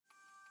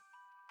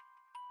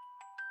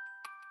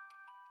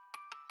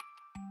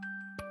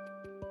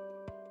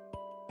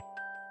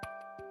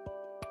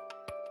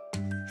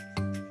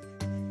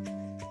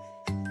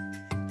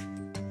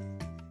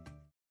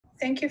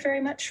Thank you very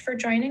much for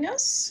joining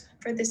us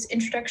for this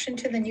introduction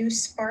to the new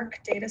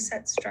sparc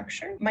dataset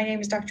structure. My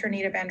name is Dr.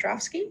 Anita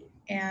Bandrowski,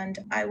 and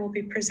I will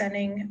be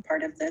presenting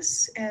part of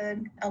this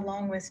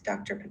along with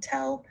Dr.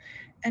 Patel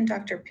and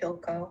Dr.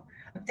 Pilko.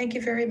 Thank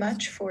you very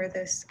much for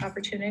this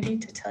opportunity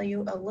to tell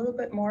you a little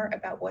bit more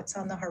about what's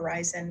on the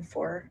horizon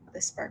for the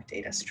sparc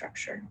data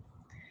structure.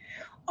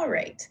 All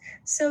right,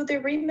 so the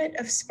remit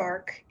of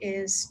sparc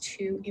is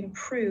to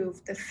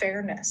improve the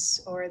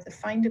fairness or the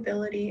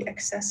findability,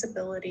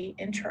 accessibility,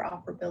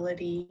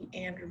 interoperability,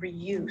 and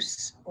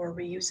reuse or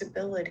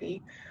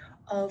reusability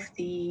of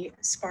the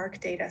sparc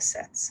data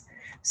sets.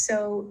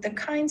 So the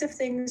kinds of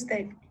things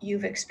that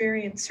you've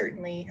experienced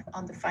certainly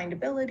on the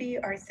findability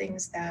are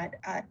things that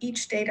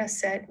each data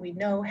set we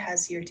know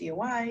has your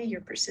DOI,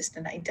 your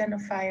persistent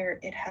identifier.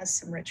 It has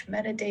some rich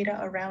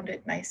metadata around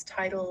it, nice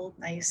title,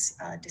 nice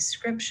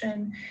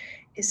description,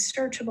 is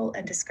searchable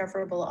and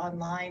discoverable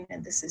online.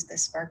 And this is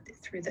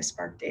through the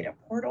sparc data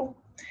portal.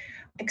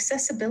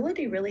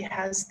 Accessibility really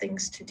has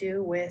things to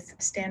do with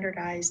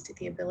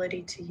the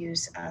ability to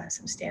use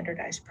some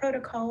standardized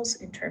protocols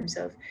in terms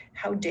of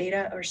how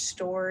data are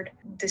stored,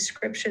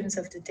 descriptions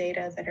of the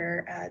data that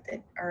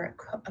are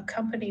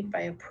accompanied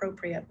by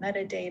appropriate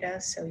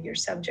metadata. So your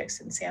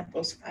subjects and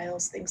samples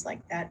files, things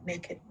like that,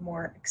 make it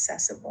more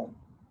accessible.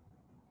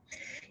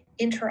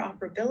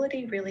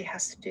 Interoperability really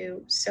has to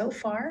do so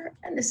far,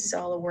 and this is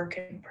all a work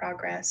in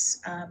progress,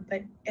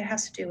 but it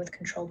has to do with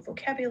controlled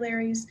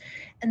vocabularies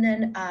and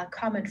then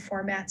common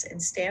formats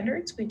and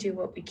standards. We do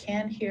what we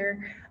can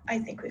here. I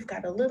think we've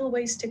got a little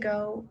ways to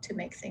go to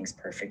make things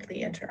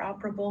perfectly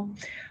interoperable.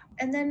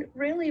 And then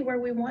really where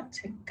we want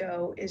to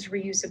go is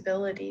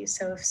reusability.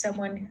 So if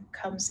someone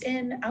comes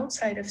in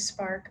outside of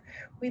sparc,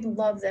 we'd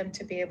love them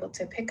to be able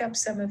to pick up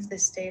some of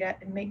this data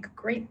and make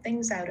great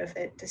things out of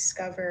it,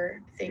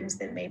 discover things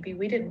that maybe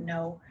we didn't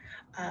know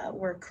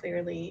were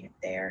clearly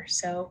there.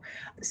 So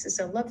this is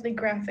a lovely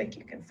graphic.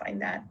 You can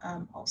find that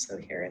also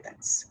here.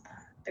 That's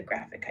the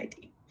graphic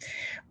ID.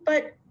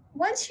 But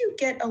once you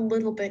get a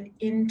little bit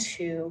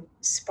into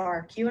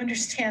sparc, you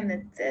understand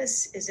that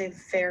this is a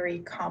very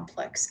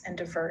complex and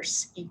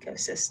diverse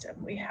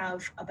ecosystem. We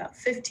have about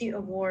 50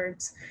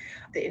 awards.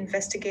 The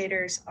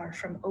investigators are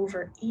from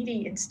over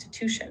 80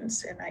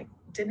 institutions, and I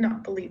did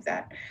not believe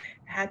that.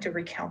 I had to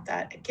recount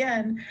that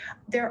again.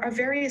 There are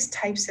various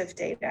types of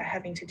data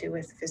having to do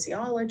with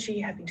physiology,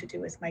 having to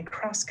do with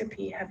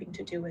microscopy, having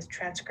to do with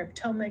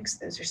transcriptomics.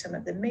 Those are some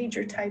of the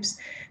major types.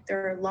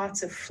 There are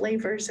lots of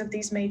flavors of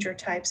these major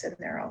types, and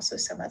there are also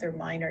some other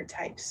minor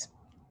types.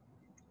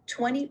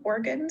 20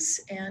 organs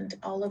and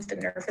all of the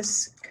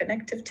nervous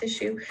connective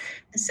tissue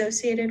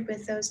associated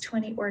with those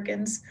 20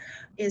 organs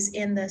is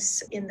in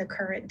the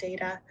current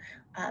data.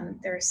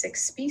 There are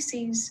 6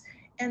 species.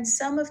 And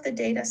some of the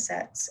data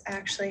sets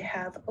actually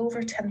have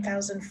over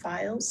 10,000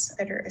 files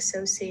that are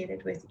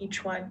associated with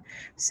each one.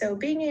 So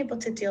being able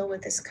to deal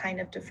with this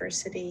kind of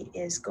diversity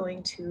is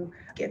going to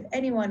give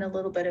anyone a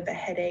little bit of a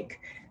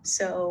headache.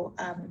 So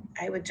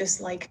I would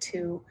just like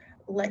to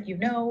let you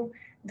know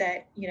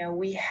that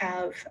we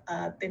have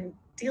been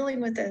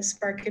dealing with the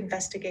sparc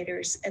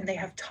investigators, and they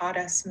have taught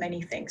us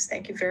many things.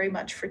 Thank you very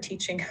much for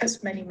teaching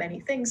us many, many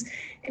things,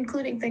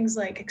 including things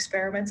like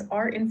experiments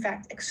are in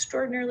fact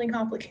extraordinarily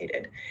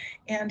complicated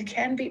and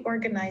can be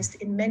organized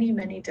in many,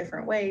 many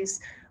different ways.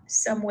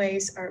 Some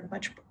ways are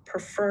much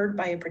preferred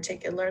by a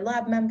particular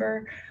lab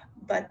member,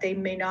 but they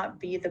may not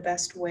be the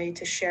best way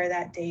to share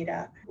that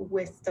data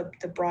with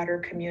the broader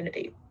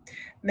community.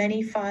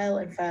 Many file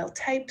and file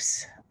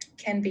types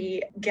can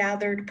be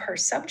gathered per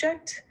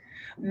subject.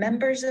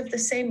 Members of the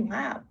same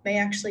lab may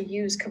actually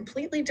use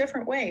completely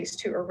different ways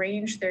to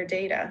arrange their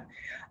data.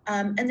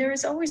 And there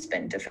has always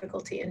been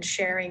difficulty in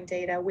sharing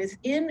data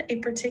within a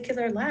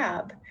particular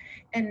lab.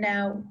 And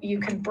now you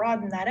can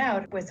broaden that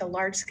out with a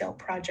large-scale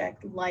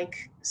project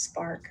like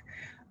sparc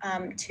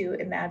to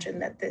imagine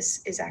that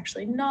this is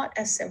actually not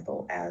as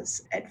simple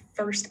as at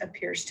first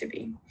appears to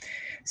be.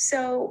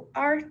 So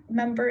our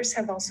members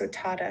have also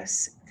taught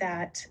us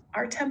that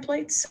our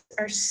templates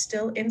are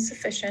still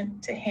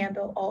insufficient to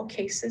handle all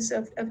cases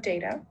of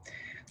data.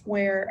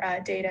 Where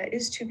data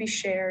is to be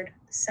shared,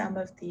 some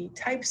of the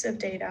types of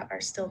data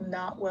are still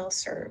not well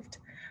served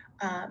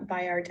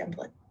by our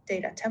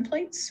data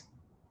templates.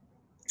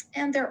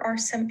 And there are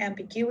some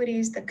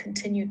ambiguities that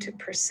continue to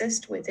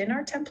persist within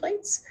our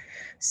templates.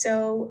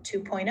 So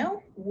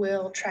 2.0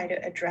 will try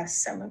to address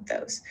some of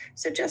those.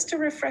 So just to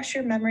refresh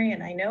your memory,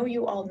 and I know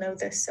you all know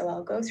this, so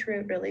I'll go through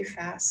it really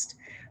fast.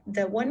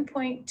 The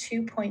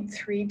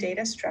 1.2.3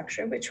 data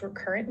structure, which we're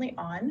currently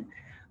on,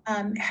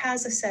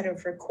 has a set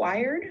of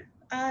required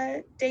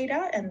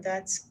data, and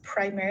that's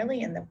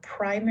primarily in the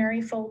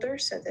primary folder.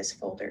 So this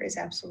folder is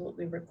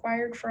absolutely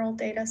required for all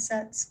data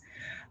sets.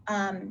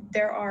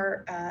 There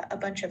are a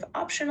bunch of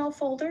optional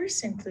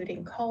folders,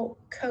 including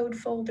code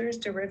folders,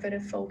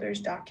 derivative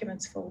folders,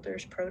 documents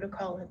folders,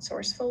 protocol and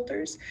source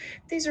folders.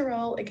 These are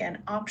all,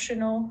 again,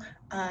 optional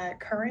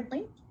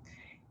currently.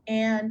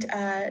 And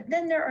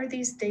then there are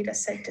these data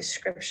set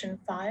description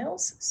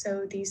files.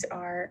 So these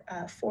are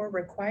 4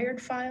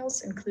 required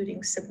files,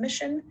 including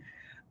submission,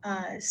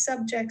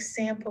 subjects,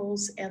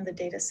 samples, and the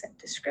data set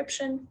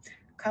description.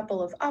 A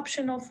couple of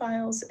optional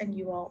files, and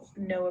you all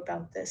know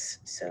about this,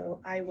 so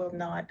I will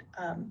not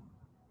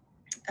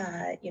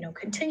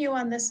continue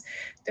on this.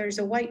 There's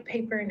a white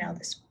paper. Now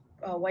this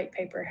white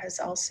paper has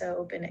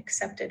also been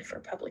accepted for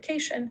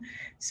publication,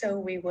 so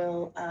we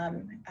will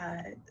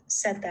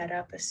set that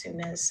up as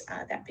soon as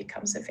that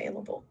becomes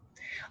available.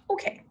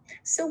 Okay,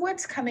 so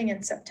what's coming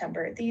in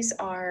September? These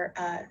are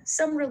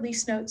some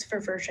release notes for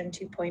version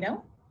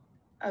 2.0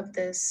 of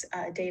this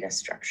data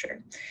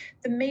structure.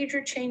 The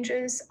major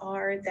changes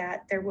are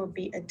that there will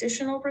be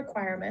additional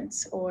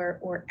requirements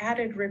or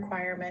added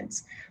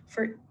requirements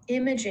for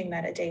imaging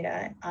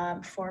metadata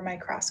for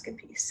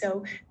microscopy.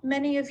 So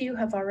many of you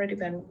have already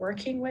been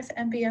working with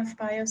MBF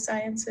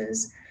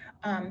Biosciences,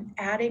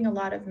 adding a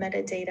lot of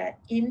metadata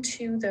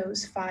into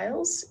those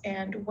files.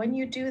 And when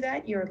you do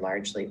that, you're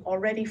largely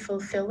already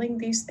fulfilling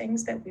these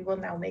things that we will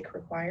now make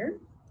required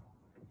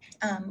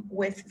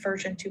with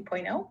version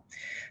 2.0.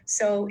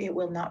 So it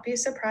will not be a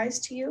surprise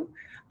to you.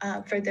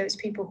 For those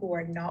people who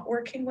are not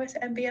working with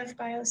MBF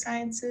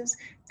Biosciences,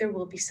 there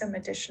will be some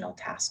additional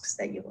tasks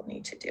that you will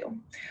need to do.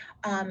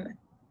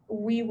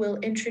 We will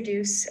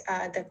introduce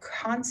the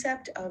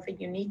concept of a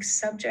unique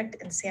subject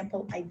and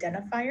sample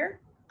identifier.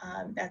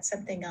 That's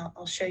something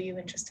I'll show you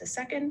in just a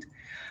second.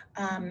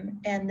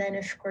 And then,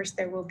 of course,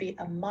 there will be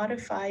a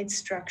modified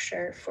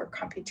structure for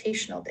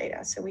computational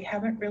data. So we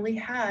haven't really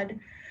had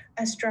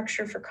a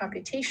structure for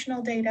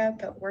computational data,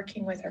 but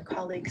working with our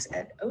colleagues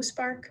at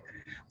OSPARC,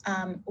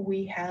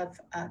 we have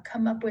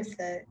come up with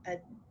a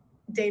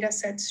data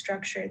set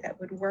structure that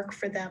would work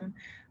for them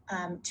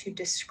to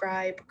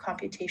describe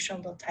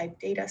computational type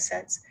data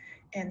sets.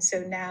 And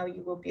so now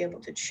you will be able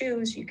to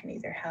choose. You can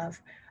either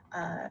have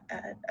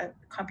a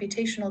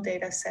computational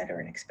data set or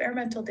an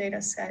experimental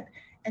data set,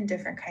 and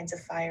different kinds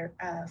of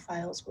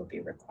files will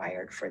be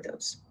required for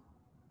those.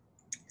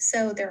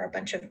 So there are a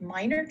bunch of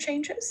minor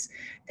changes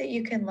that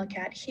you can look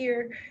at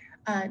here.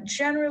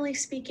 Generally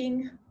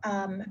speaking,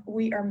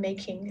 we are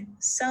making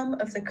some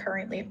of the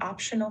currently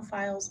optional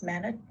files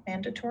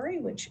mandatory,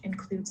 which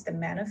includes the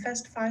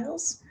manifest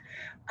files.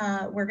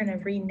 We're going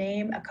to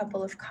rename a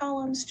couple of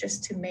columns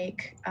just to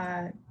make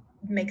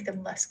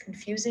them less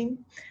confusing.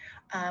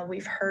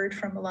 We've heard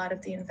from a lot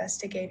of the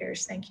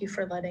investigators. Thank you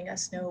for letting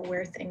us know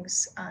where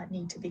things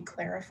need to be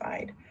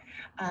clarified.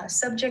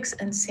 Subjects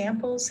and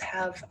samples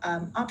have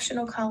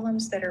optional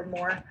columns that are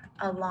more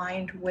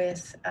aligned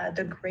with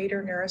the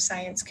greater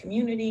neuroscience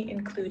community,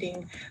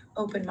 including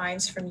Open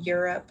Minds from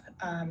Europe,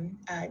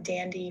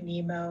 DANDY,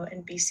 NEMO,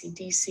 and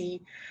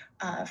BCDC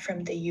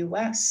from the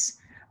US.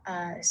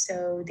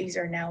 So these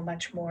are now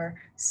much more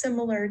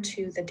similar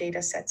to the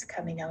data sets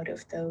coming out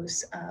of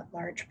those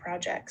large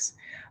projects.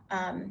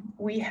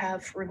 We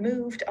have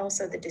removed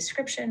also the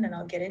description, and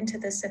I'll get into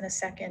this in a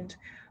second,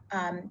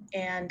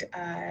 and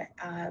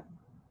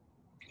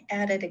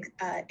added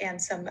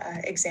and some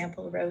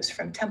example rows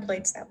from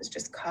templates that was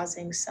just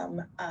causing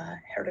some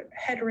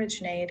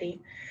heterogeneity.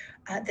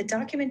 The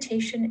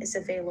documentation is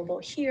available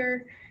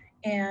here,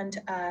 and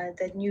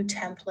the new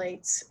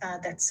templates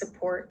that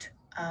support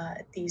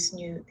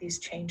these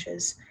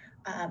changes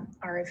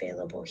are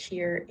available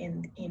here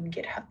in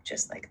GitHub,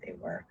 just like they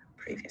were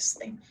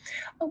previously.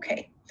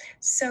 Okay,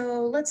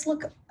 so let's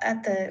look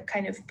at the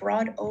kind of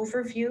broad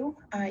overview.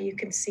 You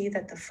can see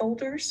that the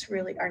folders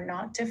really are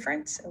not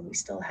different. So we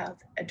still have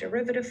a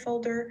derivative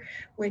folder,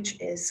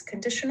 which is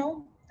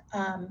conditional.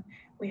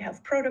 We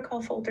have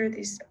protocol folder.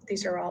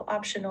 These are all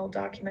optional.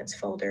 Documents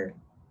folder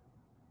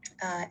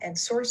and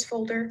source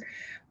folder.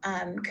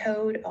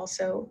 Code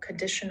also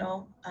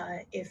conditional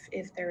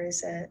if there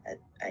is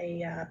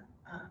a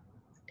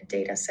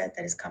data set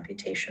that is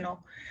computational.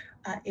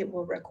 It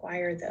will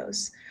require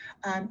those.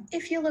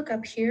 If you look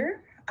up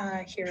here,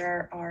 here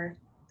are our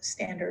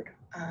standard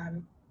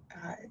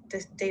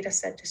data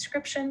set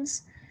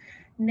descriptions.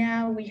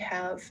 Now we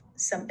have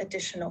some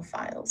additional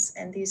files,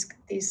 and these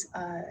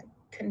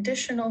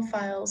conditional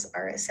files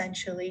are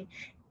essentially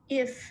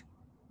if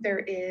there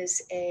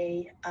is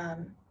a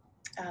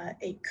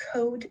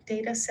code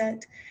data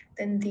set,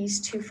 then these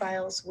 2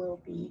 files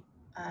will be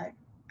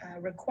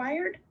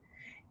required,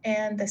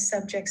 and the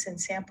subjects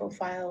and sample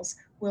files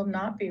will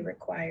not be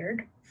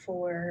required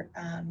for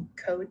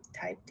code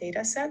type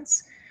data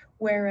sets.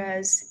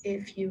 Whereas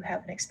if you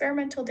have an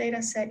experimental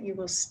data set, you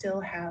will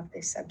still have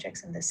the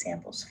subjects and the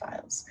samples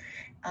files.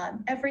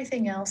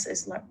 Everything else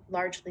is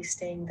largely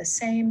staying the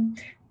same.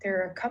 There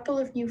are a couple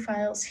of new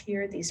files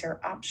here. These are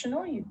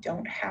optional. You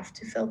don't have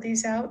to fill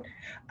these out,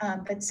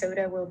 but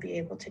SOTA will be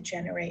able to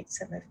generate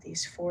some of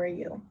these for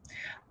you.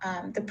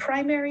 The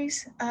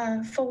primaries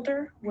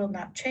folder will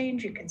not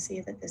change. You can see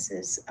that this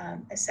is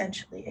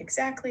essentially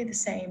exactly the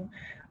same.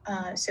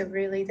 So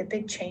really the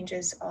big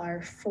changes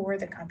are for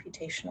the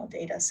computational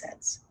data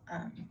sets.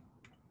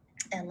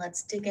 And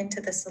let's dig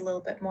into this a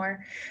little bit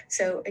more.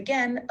 So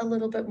again, a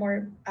little bit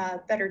more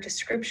better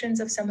descriptions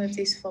of some of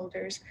these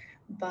folders,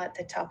 but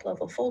the top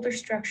level folder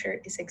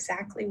structure is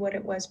exactly what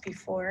it was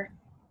before.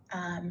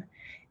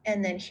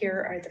 And then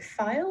here are the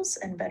files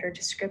and better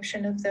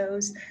description of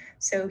those.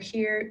 So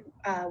here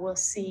we'll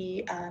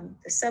see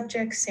the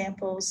subject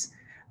samples.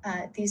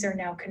 These are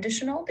now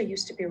conditional. They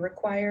used to be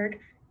required.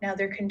 Now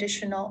they're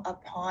conditional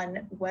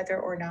upon whether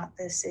or not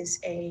this is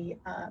a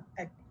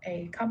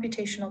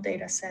computational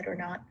data set or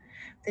not.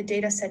 The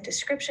data set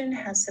description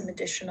has some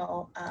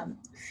additional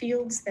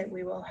fields that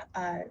we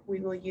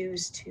will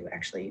use to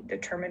actually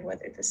determine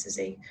whether this is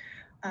a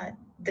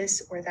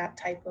this or that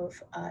type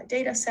of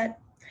data set.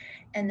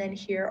 And then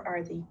here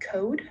are the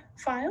code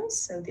files.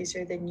 So these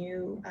are the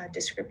new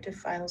descriptive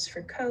files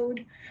for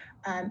code.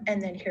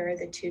 And then here are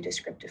the two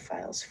descriptive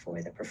files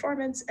for the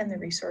performance and the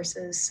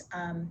resources.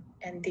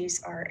 And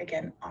these are,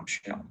 again,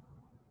 optional.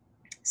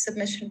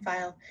 Submission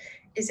file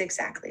is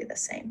exactly the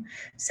same.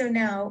 So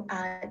now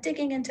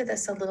digging into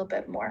this a little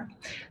bit more.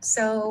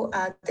 So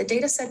the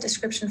dataset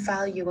description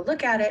file, you will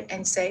look at it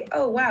and say,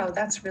 oh, wow,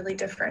 that's really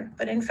different.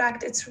 But in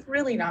fact, it's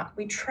really not.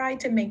 We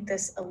tried to make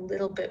this a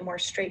little bit more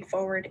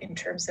straightforward in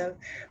terms of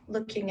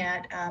looking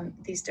at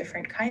these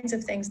different kinds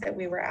of things that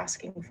we were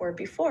asking for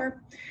before,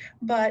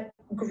 but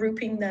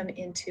grouping them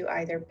into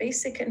either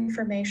basic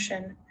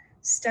information,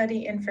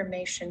 study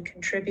information,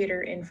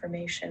 contributor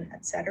information,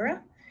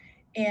 etc.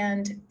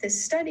 And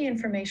this study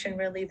information,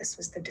 really, this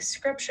was the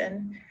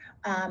description.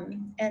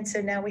 And so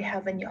now we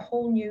have a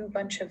whole new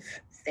bunch of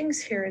things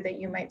here that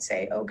you might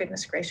say, oh,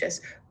 goodness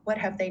gracious, what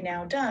have they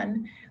now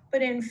done?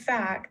 But in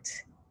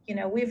fact,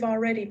 we've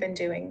already been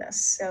doing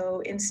this.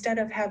 So instead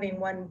of having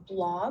one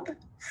blob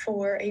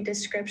for a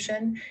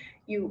description,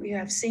 you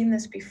have seen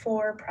this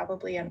before,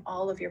 probably in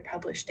all of your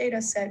published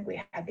data set.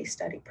 We have a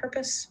study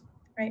purpose,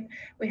 right?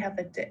 We have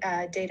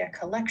a data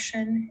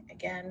collection,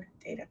 again,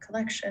 data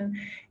collection,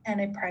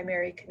 and a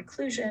primary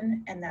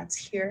conclusion, and that's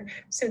here.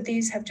 So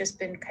these have just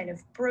been kind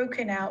of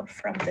broken out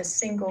from the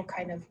single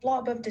kind of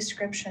blob of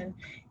description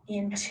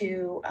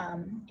into,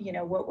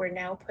 what we're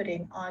now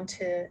putting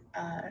onto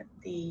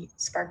the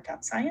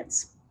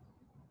sparc.science.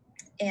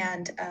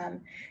 And,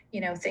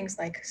 things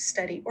like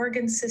study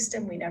organ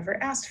system, we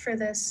never asked for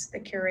this. The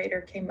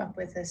curator came up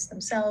with this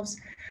themselves.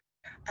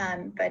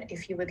 But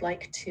if you would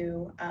like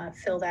to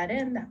fill that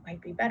in, that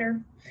might be better.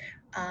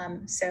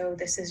 So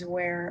this is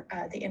where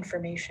the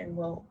information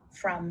will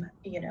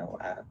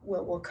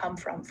come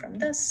from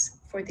this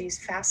for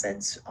these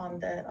facets on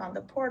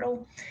the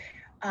portal.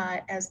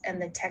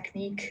 And the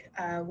technique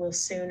will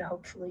soon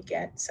hopefully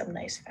get some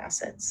nice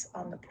facets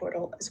on the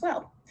portal as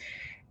well.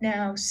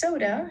 Now,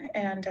 SODA,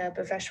 and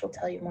Bhavesh will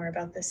tell you more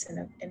about this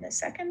in a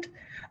second,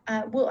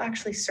 will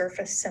actually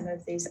surface some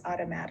of these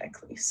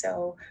automatically.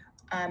 So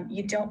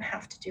you don't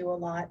have to do a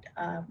lot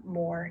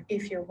more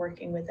if you're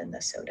working within the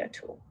SODA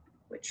tool,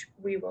 which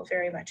we will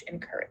very much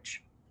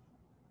encourage.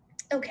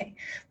 Okay,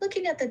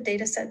 looking at the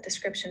dataset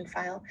description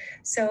file.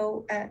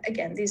 So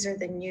again, these are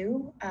the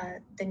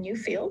new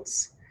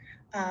fields,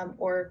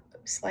 or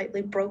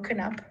slightly broken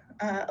up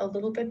a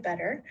little bit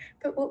better.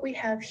 But what we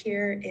have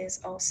here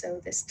is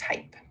also this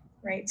type,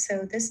 right?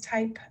 So this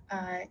type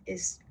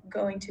is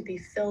going to be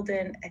filled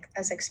in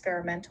as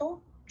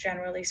experimental,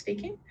 generally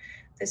speaking.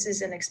 This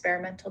is an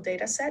experimental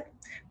data set,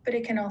 but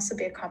it can also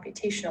be a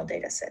computational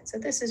data set. So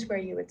this is where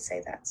you would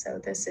say that. So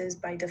this is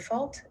by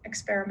default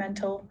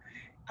experimental.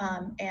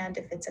 And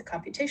if it's a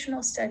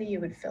computational study, you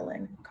would fill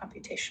in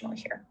computational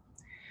here.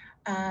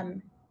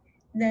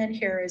 Then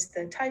here is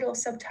the title,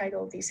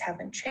 subtitle. These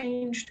haven't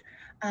changed.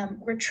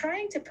 We're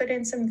trying to put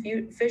in some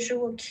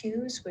visual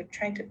cues.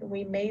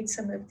 We made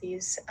some of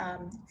these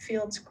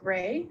fields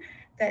gray.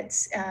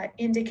 That's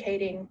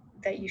indicating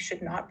that you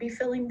should not be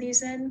filling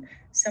these in.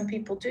 Some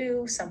people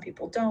do, some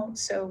people don't.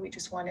 So we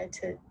just wanted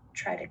to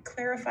try to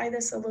clarify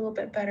this a little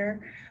bit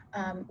better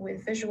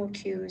with visual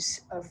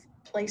cues of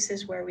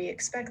places where we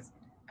expect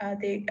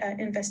the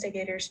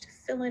investigators to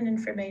fill in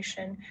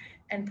information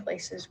and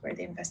places where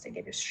the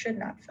investigators should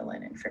not fill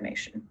in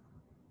information.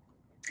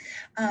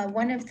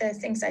 One of the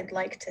things I'd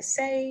like to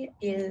say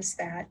is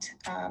that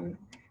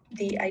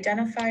the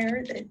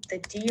identifier, the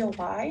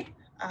DOI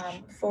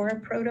for a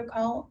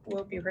protocol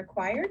will be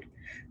required.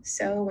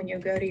 So when you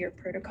go to your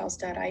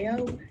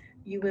protocols.io,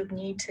 you will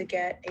need to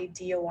get a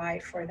DOI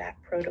for that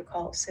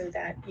protocol so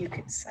that you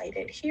can cite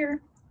it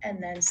here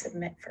and then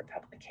submit for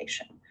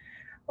publication.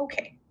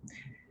 Okay.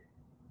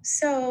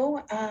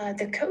 So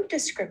the code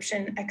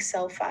description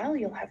Excel file,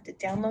 you'll have to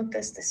download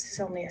this. This is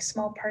only a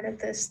small part of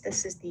this.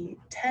 This is the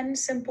 10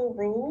 simple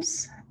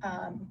rules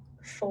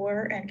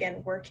for, and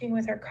again, working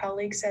with our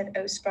colleagues at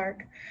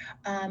OSPARC.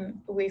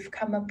 We've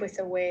come up with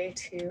a way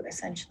to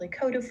essentially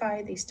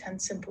codify these 10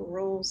 simple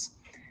rules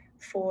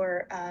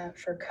for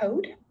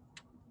code.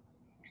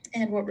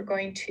 And what we're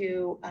going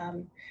to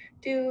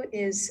do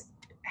is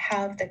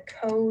have the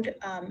code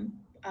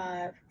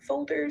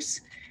folders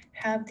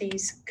have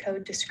these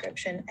code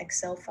description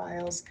Excel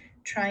files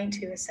trying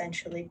to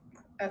essentially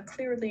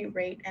clearly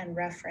rate and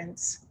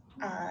reference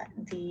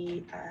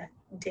the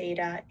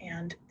data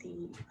and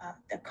the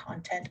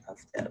content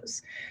of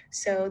those.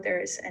 So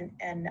there's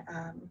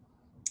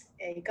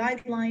a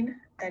guideline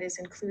that is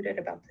included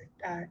about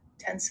the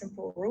 10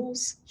 simple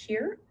rules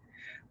here.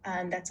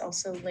 And that's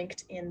also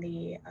linked in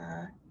the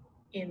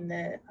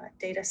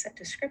data set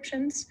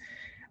descriptions.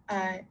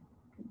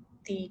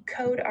 The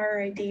code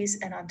RIDs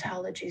and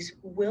ontologies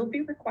will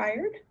be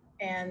required,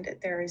 and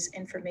there is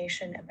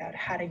information about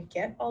how to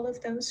get all of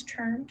those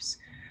terms.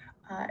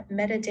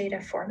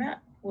 Metadata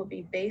format will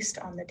be based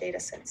on the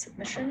dataset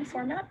submission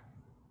format.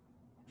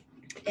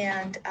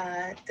 And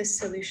this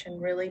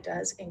solution really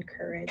does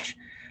encourage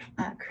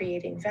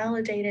creating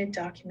validated,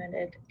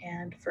 documented,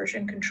 and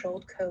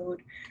version-controlled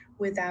code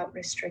without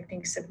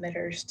restricting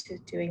submitters to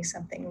doing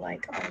something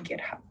like on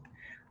GitHub.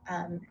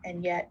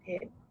 And yet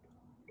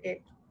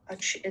it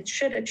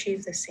should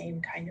achieve the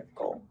same kind of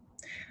goal.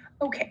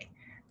 Okay,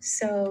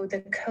 so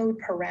the code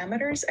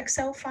parameters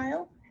Excel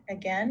file,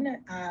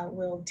 again,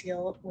 will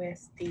deal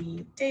with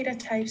the data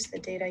types, the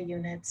data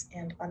units,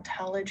 and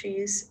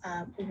ontologies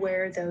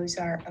where those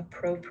are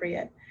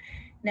appropriate.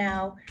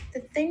 Now,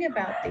 the thing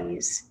about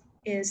these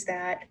is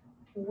that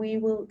we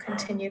will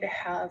continue to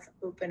have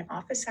open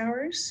office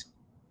hours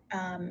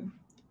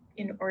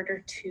in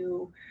order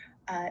to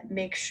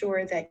make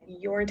sure that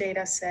your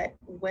data set,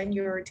 when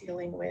you're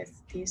dealing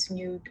with these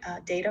new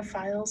data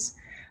files,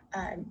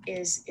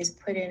 is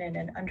put in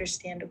an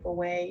understandable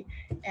way,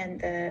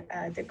 and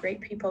the great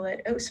people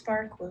at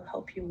OSpark will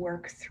help you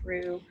work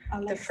through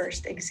the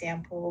first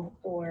example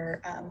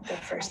or the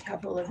first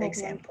couple of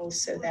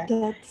examples so that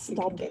you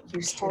can get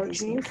used to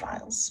these new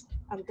files.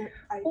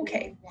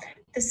 Okay,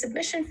 the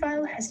submission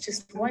file has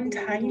just one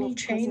tiny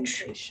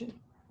change.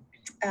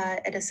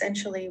 And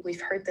essentially, we've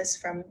heard this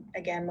from,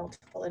 again,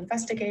 multiple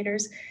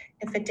investigators.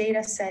 If a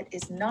data set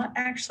is not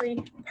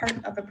actually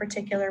part of a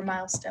particular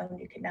milestone,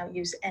 you can now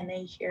use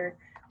NA here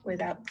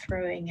without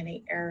throwing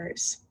any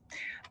errors.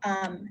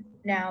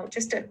 Now,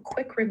 just a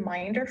quick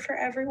reminder for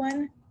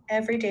everyone,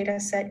 every data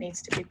set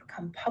needs to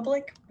become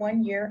public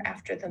 1 year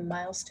after the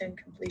milestone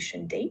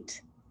completion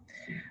date.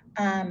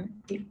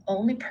 The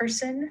only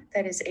person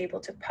that is able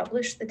to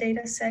publish the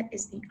data set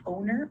is the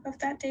owner of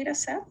that data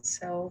set.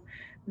 So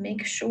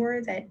make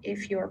sure that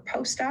if your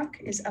postdoc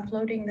is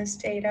uploading this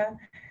data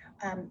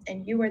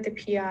and you are the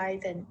PI,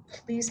 then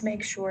please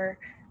make sure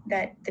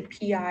that the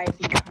PI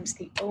becomes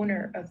the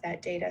owner of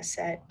that data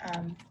set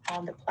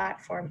on the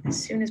platform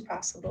as soon as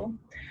possible.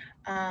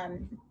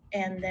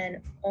 And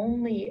then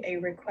only a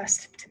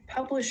request to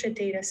publish a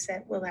data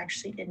set will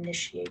actually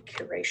initiate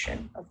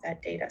curation of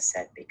that data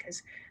set,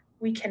 because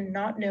we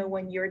cannot know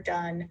when you're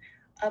done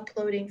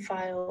uploading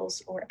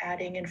files or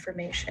adding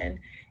information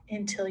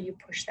until you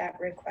push that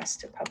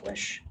request to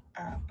publish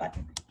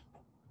button.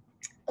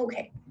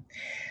 Okay,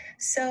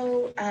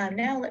 so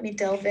now let me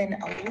delve in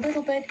a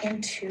little bit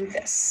into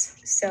this.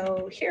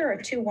 So here are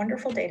two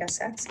wonderful data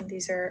sets, and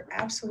these are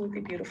absolutely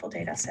beautiful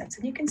data sets.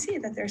 And you can see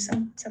that there's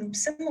some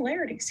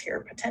similarities here.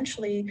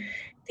 Potentially,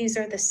 these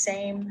are the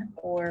same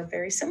or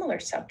very similar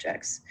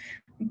subjects.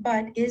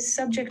 But is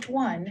subject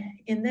one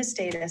in this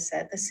data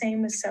set the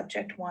same as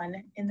subject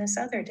one in this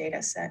other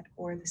data set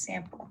or the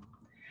sample?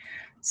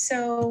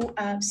 So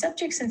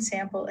subjects and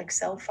sample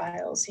Excel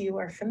files, you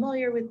are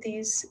familiar with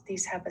these.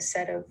 These have a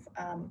set of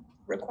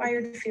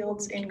required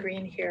fields in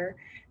green here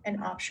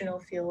and optional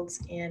fields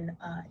in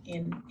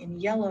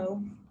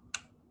yellow.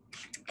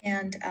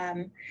 And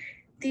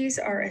these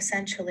are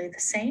essentially the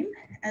same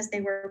as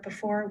they were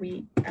before.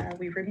 We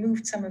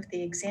removed some of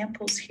the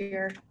examples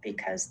here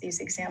because these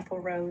example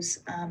rows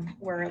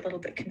were a little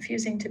bit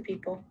confusing to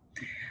people.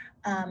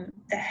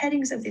 The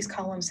headings of these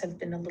columns have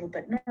been a little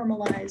bit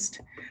normalized,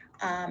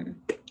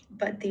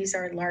 but these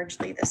are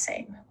largely the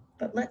same.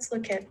 But let's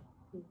look at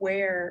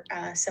where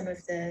some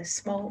of the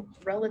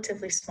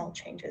relatively small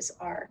changes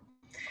are.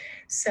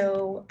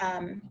 So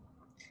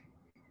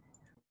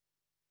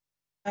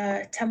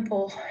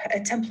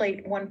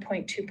template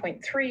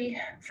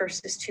 1.2.3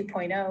 versus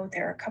 2.0,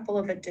 there are a couple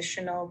of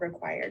additional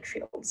required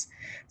fields.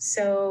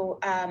 So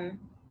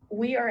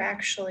we are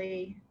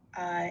actually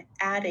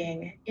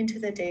adding into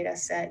the data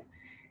set,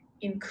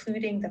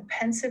 including the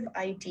pensive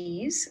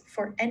IDs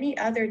for any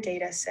other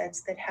data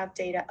sets that have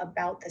data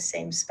about the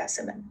same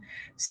specimen.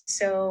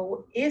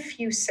 So if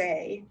you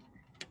say,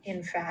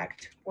 in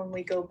fact, when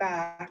we go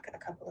back a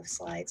couple of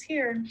slides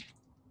here,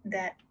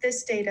 that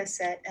this data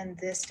set and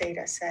this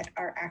data set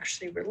are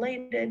actually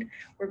related,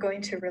 we're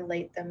going to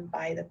relate them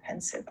by the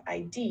pensive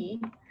ID.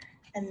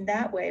 And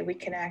that way we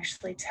can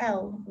actually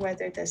tell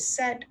whether the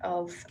set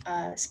of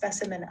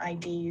specimen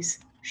IDs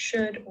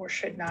should or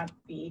should not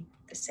be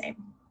the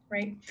same,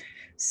 right?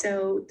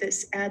 So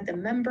this add the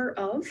member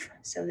of,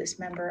 so this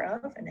member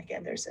of, and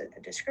again, there's a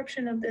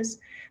description of this.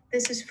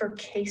 This is for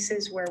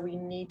cases where we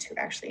need to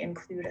actually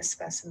include a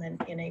specimen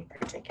in a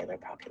particular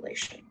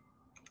population.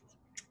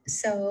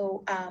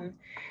 So,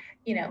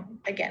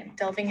 again,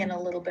 delving in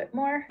a little bit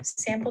more,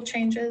 sample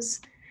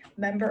changes,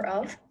 member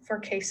of for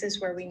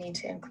cases where we need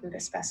to include a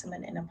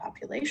specimen in a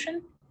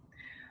population.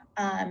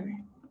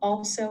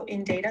 Also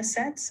in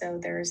dataset, so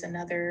there's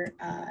another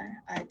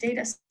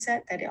data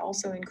set that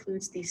also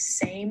includes the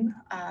same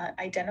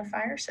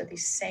identifier, so the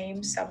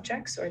same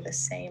subjects or the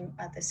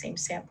same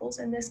samples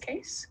in this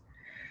case.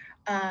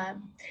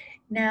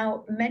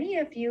 Now, many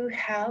of you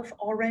have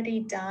already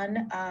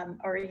done,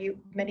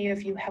 many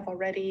of you have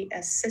already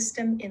a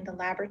system in the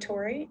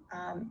laboratory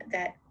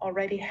that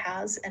already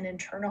has an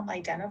internal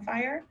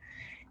identifier.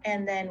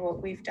 And then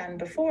what we've done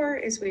before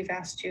is we've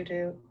asked you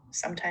to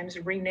sometimes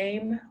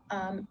rename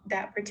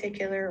that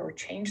particular or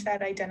change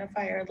that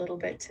identifier a little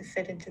bit to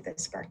fit into the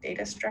Spark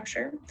data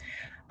structure.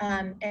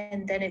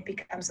 And then it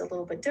becomes a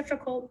little bit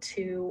difficult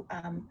to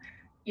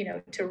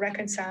to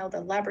reconcile the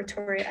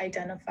laboratory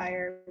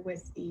identifier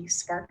with the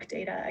Spark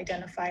data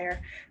identifier.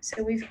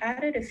 So we've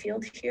added a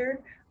field here.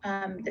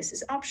 This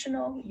is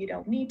optional, you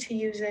don't need to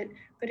use it,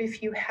 but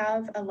if you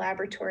have a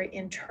laboratory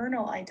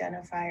internal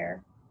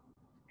identifier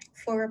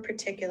for a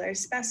particular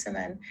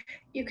specimen,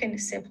 you can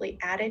simply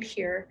add it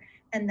here,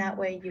 and that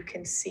way you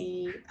can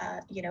see,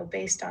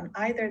 based on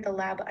either the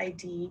lab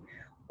ID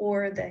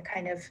or the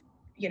kind of,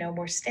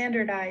 more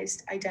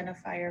standardized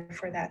identifier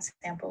for that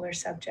sample or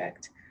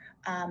subject,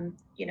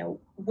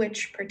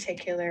 which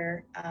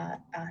particular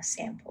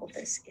sample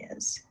this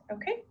is,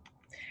 okay?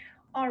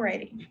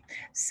 Alrighty,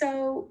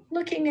 so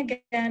looking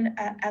again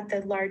at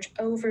the large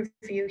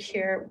overview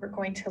here, we're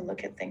going to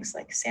look at things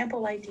like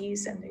sample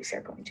IDs, and these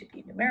are going to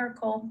be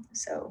numerical.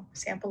 So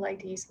sample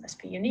IDs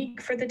must be unique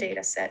for the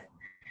data set.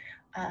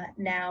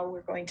 Now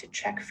we're going to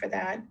check for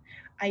that.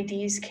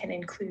 IDs can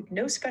include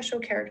no special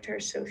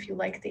characters. So if you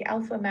like the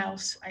alpha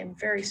mouse, I'm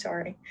very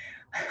sorry.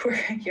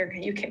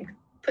 You can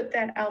put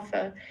that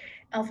alpha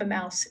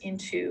mouse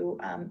into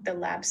the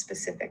lab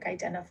specific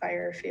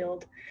identifier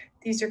field.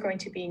 These are going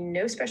to be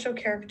no special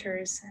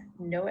characters,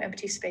 no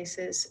empty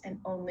spaces, and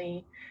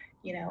only,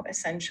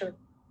 essential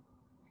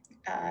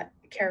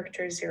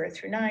characters 0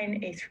 through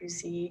 9, A through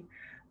Z,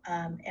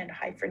 and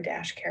hyphen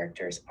dash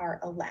characters are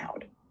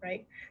allowed,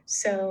 right?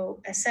 So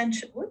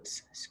essentially,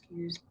 whoops,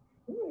 excuse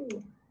me.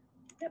 Ooh,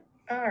 yep,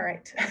 all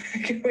right,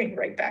 going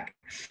right back.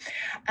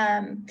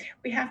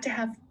 We have to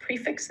have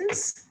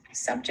prefixes,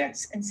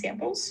 subjects, and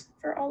samples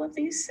for all of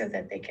these so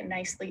that they can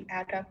nicely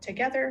add up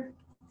together.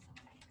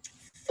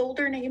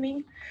 Folder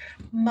naming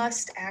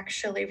must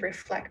actually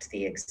reflect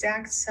the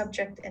exact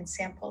subject and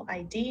sample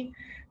ID.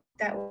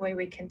 That way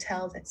we can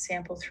tell that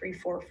sample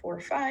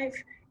 3445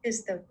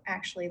 is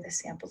actually the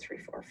sample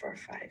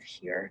 3445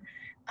 here,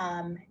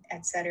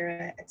 et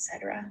cetera, et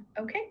cetera.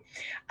 Okay,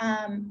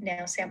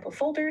 now sample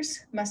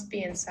folders must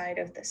be inside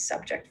of the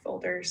subject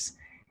folders.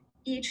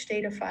 Each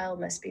data file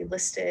must be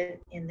listed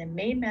in the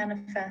main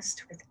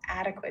manifest with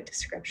adequate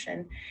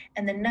description.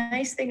 And the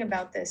nice thing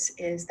about this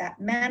is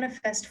that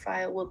manifest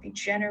file will be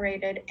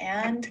generated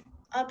and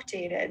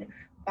updated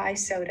by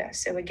SODA.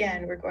 So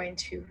again, we're going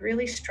to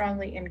really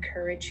strongly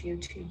encourage you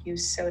to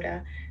use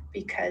SODA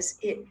because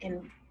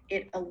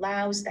it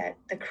allows that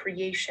the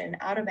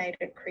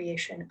automated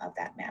creation of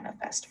that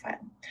manifest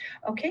file.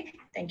 Okay,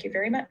 thank you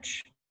very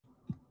much.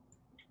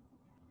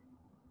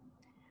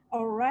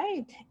 All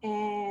right,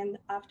 and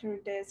after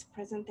this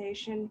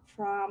presentation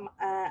from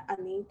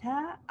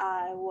Anita,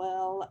 I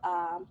will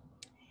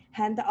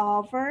hand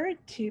over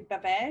to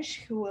Bhavesh,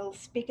 who will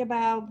speak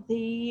about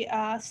the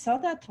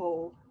SODA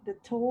tool, the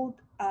tool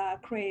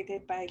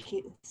created by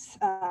his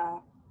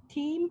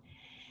team,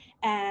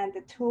 and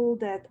the tool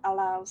that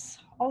allows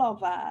all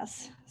of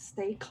us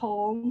stay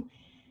calm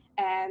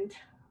and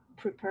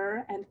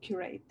prepare and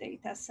curate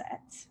data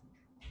sets.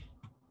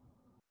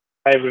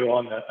 Hi,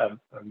 everyone. I'm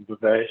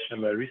Bhavesh.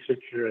 I'm a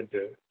researcher at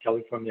the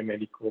California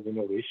Medical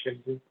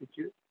Innovations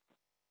Institute.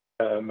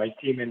 My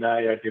team and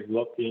I are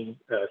developing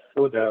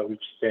SODA,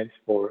 which stands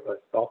for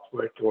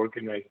Software to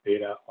Organize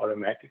Data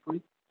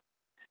Automatically.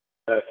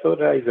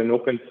 SODA is an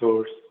open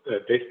source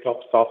desktop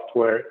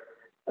software,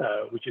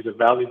 which is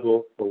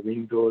available for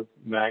Windows,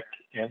 Mac,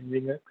 and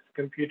Linux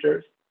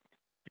computers.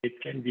 It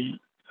can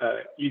be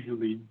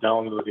easily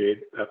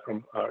downloaded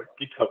from our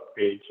GitHub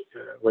page,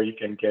 where you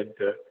can get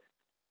the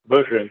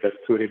version that's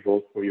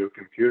suitable for your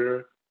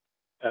computer.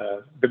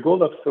 The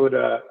goal of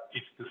SODA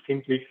is to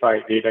simplify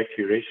data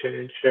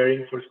curation and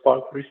sharing for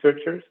Spark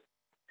researchers.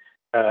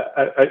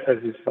 As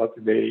you saw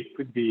today, it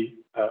could be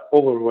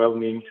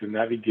overwhelming to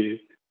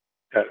navigate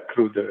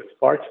through the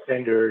Spark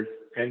standards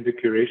and the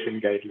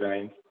curation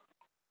guidelines.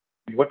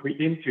 What we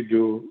aim to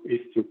do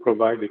is to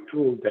provide a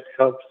tool that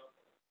helps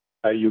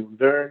you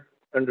learn,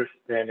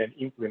 understand, and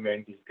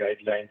implement these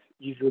guidelines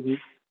easily.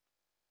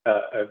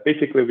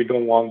 Basically, we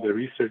don't want the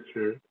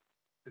researcher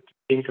to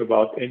think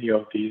about any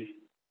of these.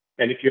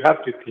 And if you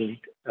have to think,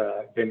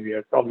 then we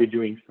are probably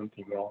doing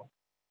something wrong.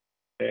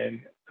 And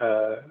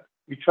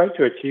we try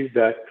to achieve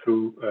that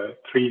through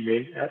three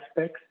main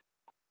aspects.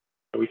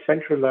 We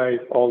centralize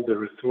all the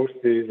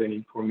resources and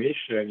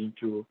information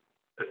into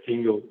a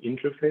single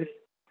interface.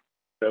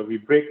 We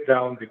break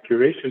down the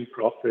curation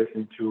process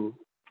into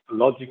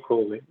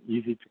logical and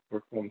easy to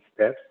perform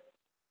steps.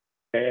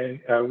 And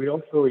we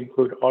also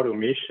include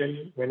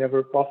automation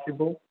whenever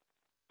possible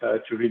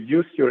to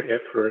reduce your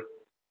effort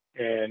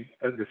and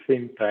at the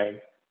same time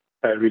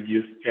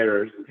reduce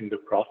errors in the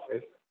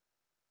process.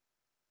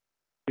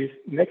 This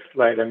next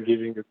slide, I'm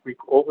giving a quick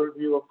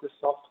overview of the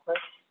software.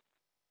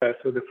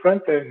 So the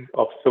front end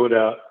of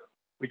SODA,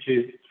 which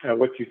is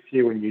what you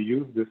see when you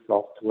use the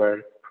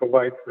software,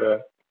 provides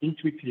an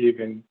intuitive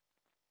and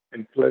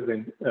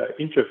pleasant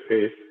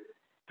interface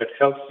that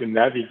helps you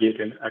navigate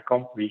and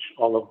accomplish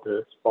all of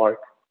the Spark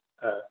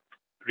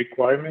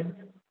requirements,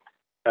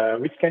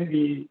 which can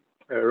be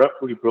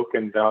roughly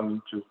broken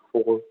down into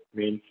 4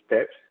 main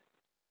steps.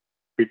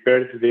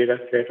 Prepare the data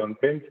set on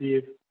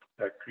Penziv,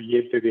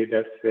 create the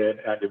data set,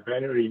 add a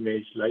banner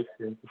image,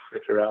 license,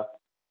 etc.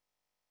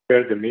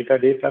 Prepare the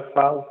metadata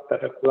files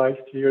that applies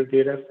to your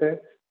data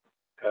set,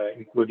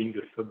 including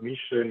the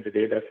submission, the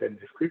data set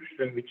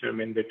description, which are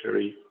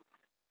mandatory,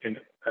 and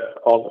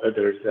all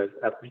others as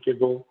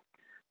applicable.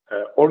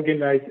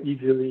 Organize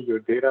easily your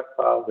data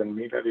files and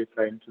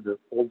metadata into the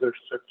folder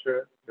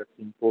structure that's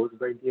imposed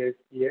by the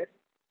SDS,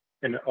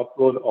 and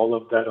upload all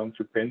of that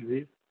onto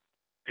Penziv,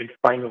 and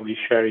finally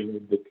sharing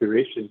with the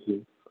curation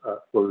team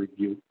for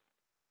review.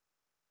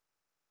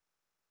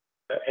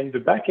 And the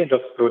backend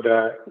of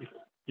SODA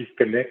is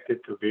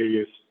connected to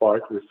various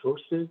Spark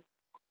resources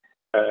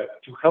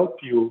to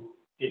help you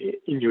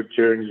in your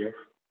journey of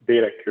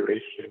data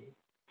curation.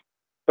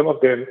 Some of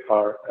them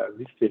are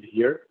listed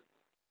here.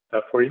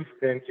 For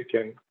instance, you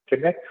can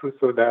connect through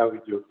SODA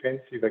with your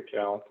Penziv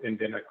account and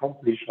then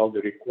accomplish all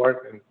the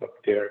requirements up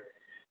there,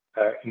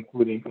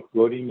 including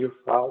uploading your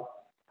file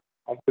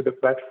onto the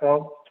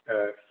platform.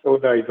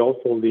 SODA is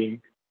also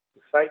linked to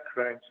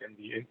SciCrunch and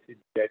the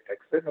NCBI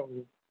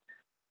taxonomy.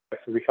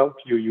 So we help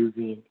you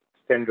using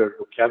standard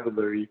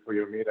vocabulary for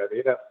your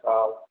metadata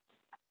file.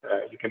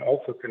 You can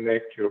also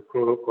connect your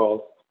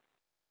protocols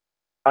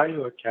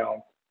IO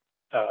account,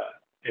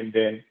 and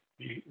then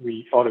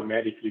we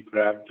automatically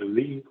grab the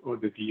link or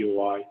the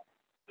DOI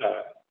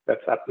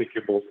that's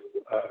applicable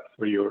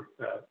for your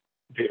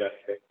data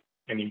set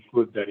and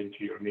include that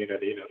into your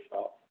metadata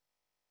file.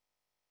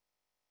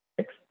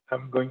 Next,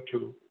 I'm going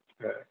to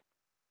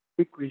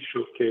quickly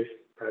showcase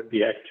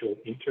the actual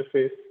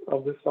interface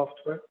of the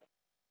software.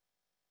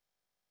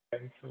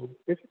 And so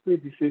basically,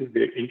 this is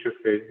the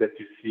interface that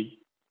you see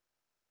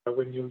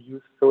when you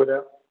use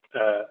SODA.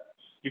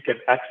 You can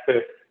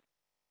access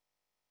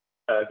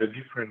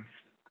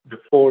the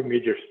 4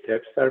 major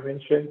steps I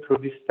mentioned through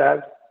this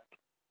tab.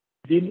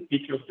 Within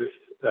each of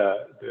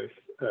the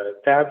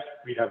tabs,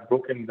 we have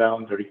broken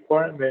down the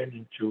requirement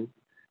into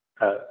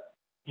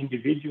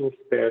individual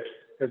steps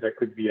that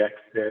could be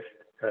accessed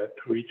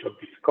through each of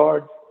these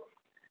cards.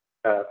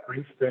 For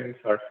instance,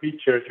 our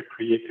feature to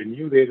create a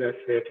new data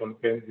set on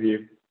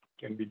Penziv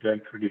can be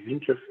done through this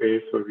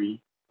interface where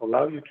we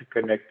allow you to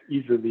connect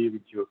easily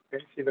with your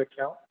Penziv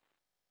account.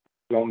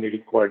 It's only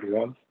required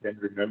once, then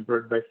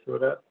remembered by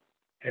SODA,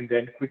 and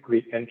then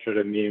quickly enter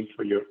a name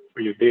for your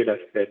data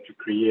set to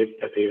create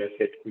a data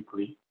set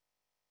quickly.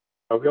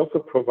 We also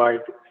provide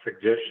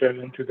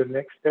suggestion into the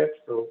next step.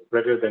 So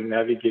rather than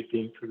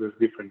navigating through those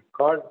different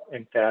cards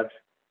and tabs,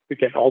 you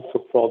can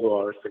also follow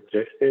our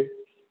suggested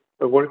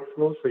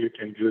workflow, so you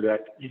can do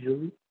that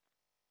easily.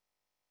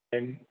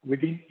 And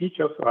within each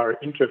of our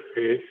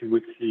interface, you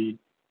would see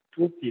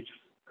tooltips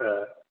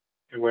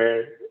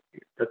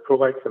that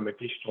provide some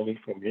additional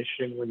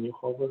information when you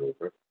hover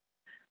over.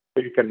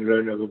 So you can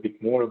learn a little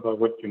bit more about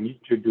what you need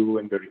to do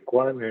and the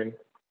requirement.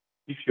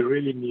 If you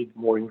really need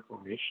more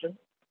information,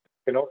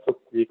 you can also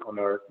click on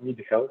our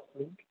Need Help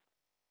link.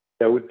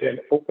 That would then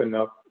open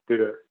up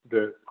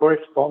the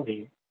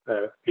corresponding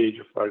page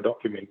of our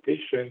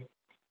documentation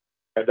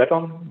that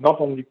not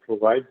only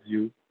provides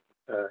you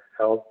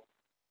help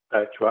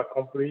to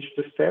accomplish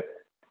the step,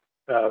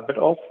 but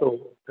also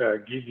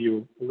give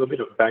you a little bit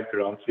of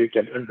background so you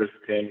can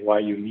understand why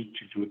you need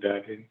to do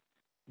that and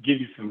give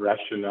you some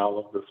rationale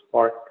of the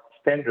Spark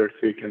standard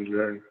so you can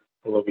learn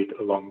a little bit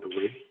along the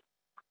way.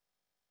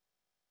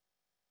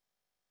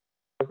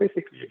 So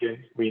basically,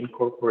 again, we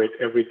incorporate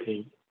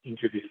everything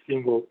into this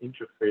single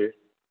interface.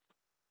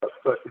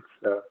 Plus,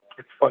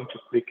 it's fun to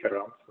click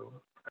around. So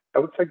I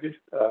would suggest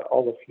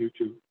all of you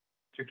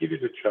to give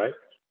it a try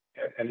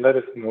and let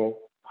us know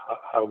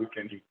how we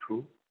can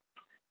improve.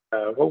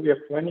 What we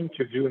are planning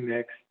to do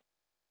next,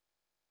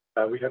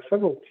 we have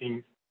several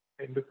things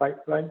in the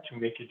pipeline to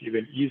make it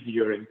even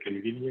easier and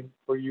convenient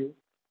for you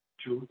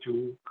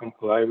to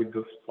comply with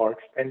those Spark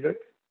standards.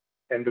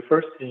 And the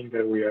first thing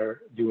that we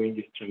are doing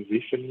is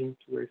transitioning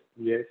to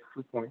SDS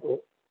 2.0.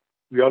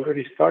 We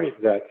already started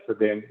that, so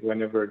then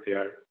whenever they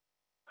are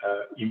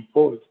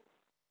imposed,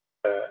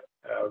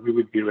 we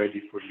would be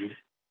ready for you.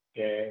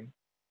 And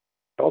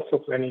also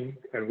planning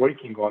and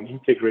working on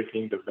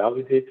integrating the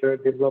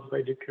validator developed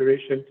by the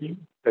curation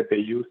team that they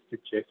use to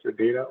check your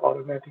data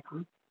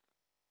automatically,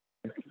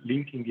 and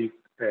linking it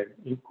and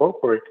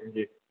incorporating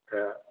it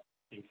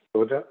in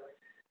SODA,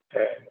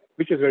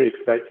 which is very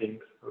exciting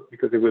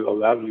because it will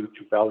allow you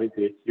to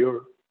validate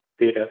your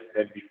data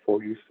set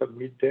before you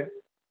submit them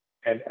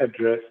and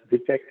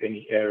detect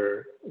any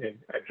error and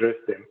address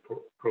them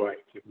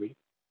proactively.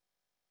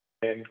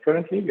 And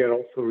currently, we are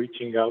also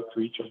reaching out to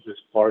each of the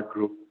Spark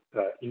group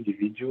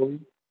individually.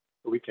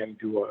 So we can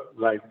do a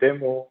live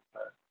demo,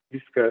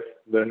 discuss,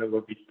 learn a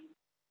little bit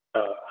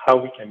how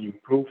we can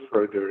improve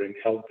further and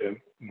help them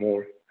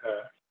more,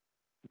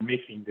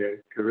 making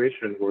their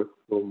curation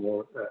workflow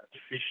more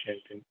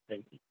efficient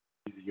and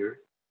easier.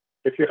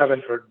 If you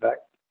haven't heard back,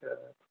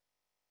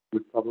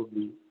 we'll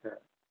probably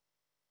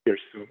hear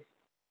soon.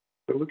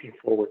 We're looking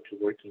forward to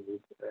working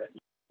with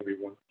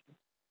everyone.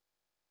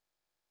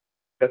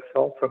 That's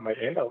all from my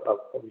end. I'll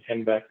probably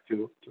hand back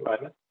to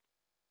Anna.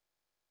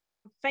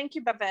 Thank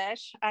you,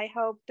 Bhavesh. I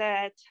hope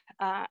that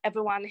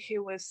everyone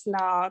who was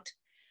not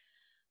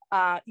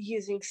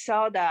using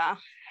Soda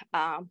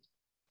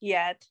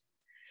yet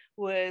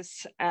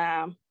was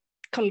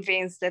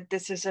convinced that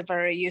this is a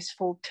very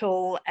useful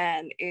tool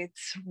and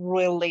it's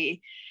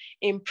really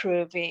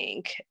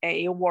improving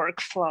a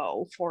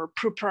workflow for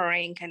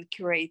preparing and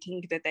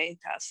curating the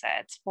data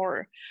sets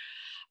for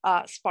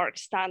Spark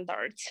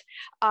standards.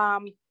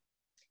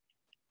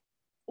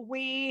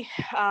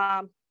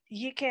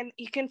 You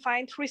can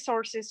find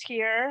resources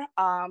here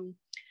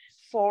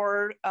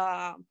for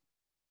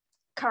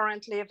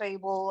currently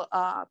available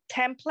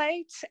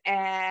templates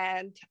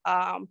and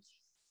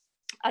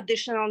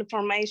additional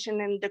information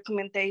and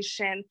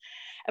documentation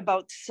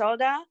about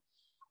Soda.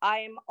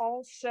 I'm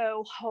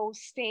also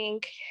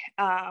hosting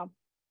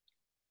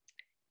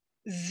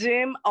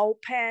Zoom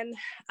open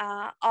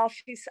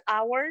office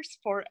hours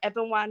for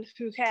everyone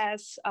who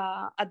has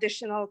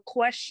additional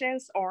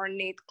questions or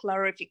need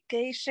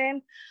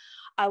clarification.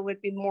 I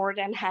would be more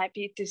than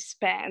happy to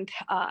spend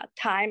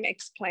time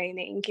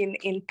explaining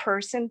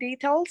in-person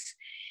details.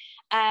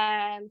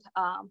 And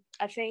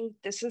I think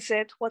this is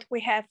it, what we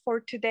have for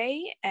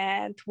today,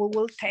 and we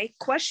will take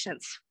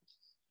questions.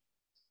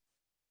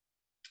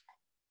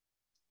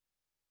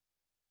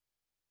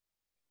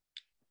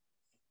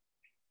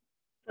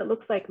 It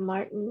looks like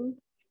Martin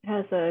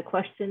has a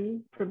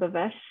question for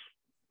Bhavesh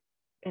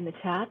in the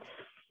chat.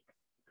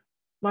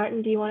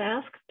 Martin, do you want to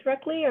ask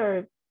directly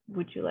or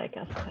would you like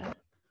us to?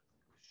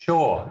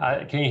 Sure.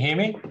 Can you hear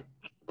me?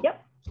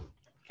 Yep.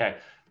 Okay.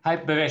 Hey,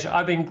 Bhavesh,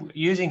 I've been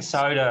using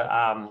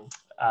Soda,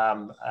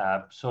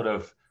 sort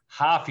of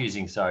half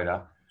using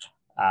Soda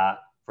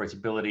for its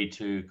ability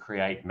to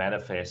create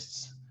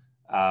manifests,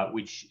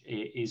 which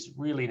is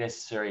really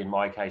necessary in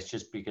my case,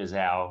 just because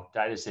our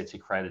data sets are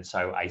created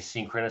so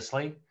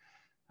asynchronously.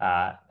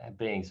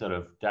 Being sort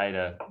of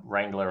data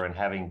wrangler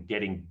and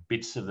getting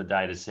bits of the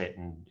data set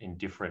in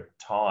different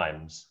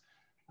times,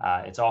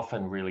 it's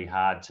often really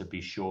hard to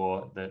be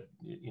sure that,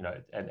 you know,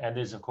 and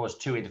there's of course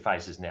two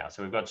interfaces now.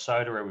 So we've got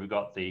Soda and we've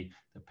got the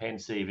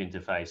Pensieve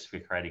interface for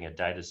creating a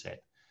data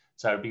set.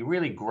 So it'd be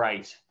really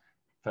great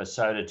for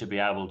Soda to be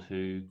able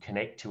to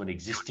connect to an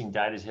existing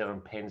data set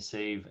on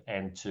Pensieve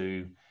and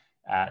to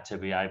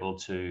be able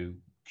to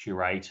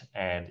curate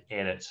and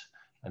edit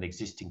an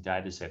existing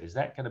data set. Is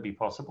that going to be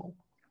possible?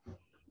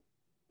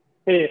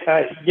 Hey,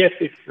 hi. Yes,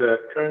 it's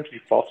currently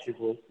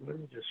possible. Let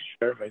me just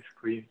share my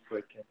screen so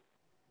I can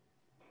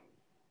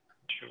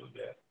show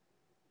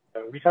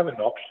that. We have an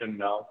option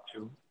now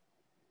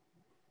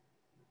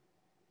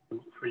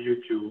for you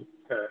to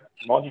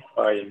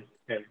modify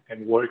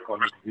and work on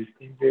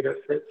existing data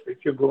sets.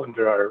 If you go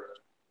under our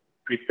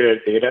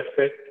prepared data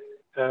set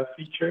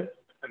feature,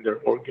 under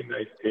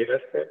organized data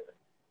set,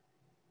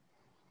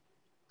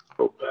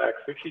 go back.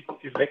 So if you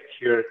select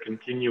here,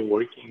 continue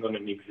working on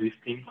an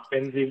existing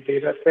Pensieve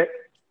data set,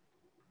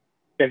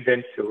 and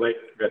then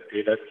select that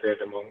data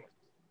set among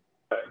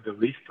the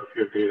list of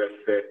your data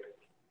set,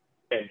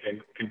 and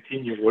then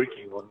continue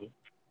working on it.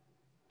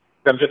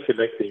 I'm just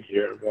selecting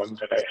here one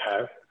that I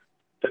have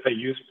that I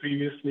used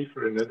previously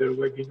for another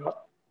webinar.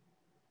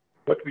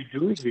 What we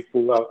do is we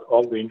pull out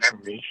all the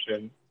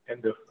information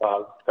and the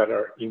files that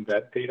are in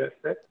that data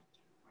set.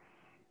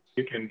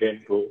 You can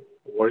then go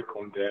work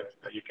on them.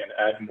 You can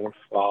add more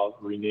files,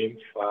 rename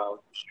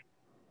files,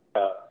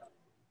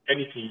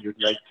 anything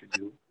you'd like to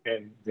do.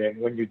 And then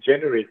when you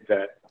generate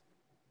that,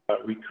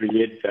 we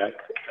create that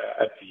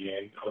at the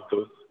end of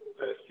those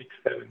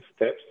 6-7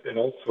 steps, and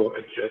also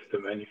adjust the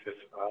manifest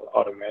file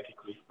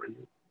automatically for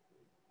you.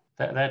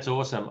 That's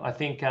awesome. I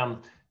think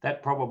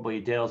that probably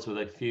deals with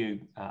a few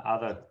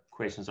other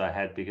questions I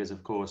had, because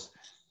of course,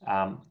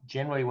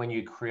 generally when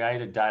you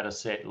create a data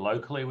set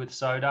locally with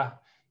Soda,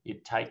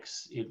 it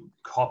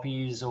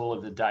copies all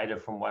of the data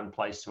from one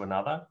place to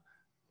another,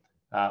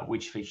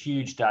 which for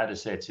huge data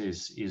sets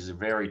is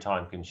very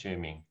time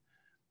consuming.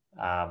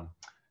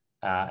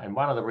 And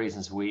one of the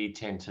reasons we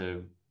tend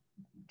to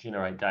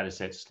generate data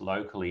sets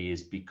locally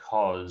is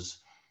because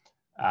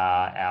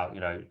our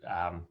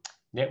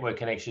network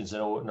connections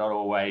are not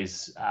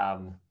always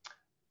are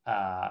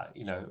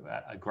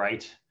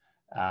great,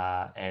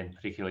 and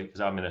particularly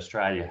because I'm in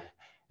Australia,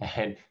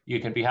 and you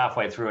can be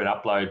halfway through an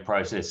upload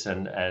process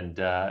and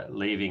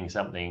leaving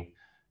something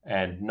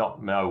and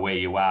not know where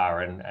you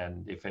are,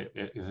 and if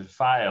it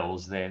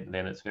fails, then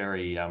it's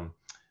very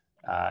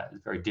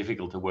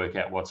difficult to work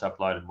out what's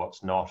uploaded,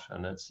 what's not,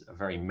 and it's a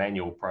very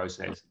manual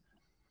process.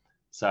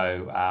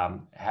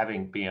 So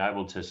being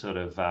able to sort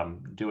of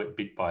do it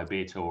bit by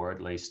bit, or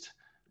at least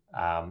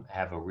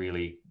have a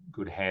really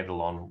good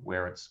handle on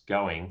where it's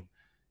going,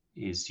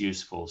 is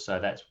useful. So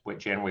that's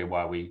generally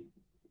why we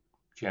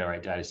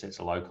generate data sets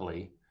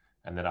locally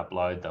and then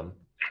upload them.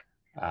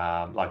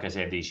 Like I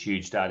said, these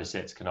huge data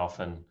sets can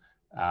often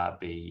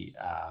be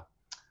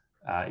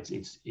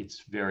it's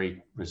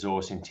very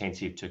resource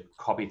intensive to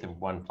copy them from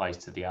one place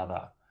to the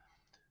other.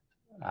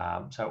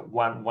 So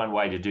one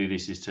way to do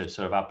this is to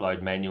sort of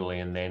upload manually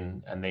and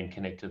then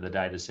connect to the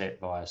data set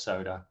via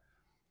SODA.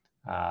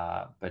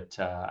 But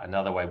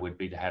another way would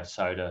be to have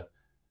SODA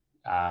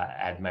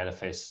add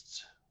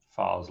manifests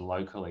files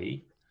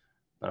locally.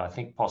 But I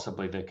think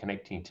possibly the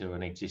connecting to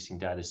an existing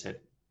data set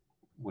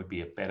would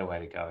be a better way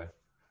to go.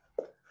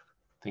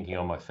 Thinking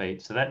on my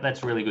feet. So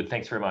that's really good.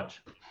 Thanks very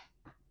much.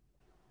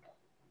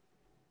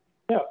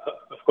 Yeah,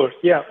 of course.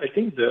 Yeah, I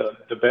think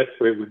the best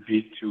way would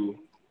be to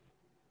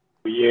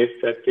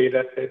create that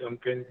data set on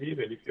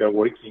Penziv, and if you are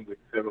working with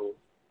several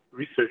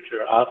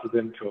researchers, ask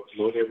them to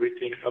upload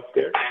everything up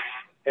there,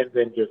 and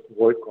then just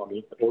work on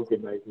it,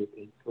 organize it,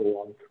 and so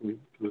on through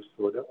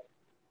SODA.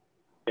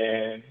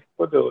 And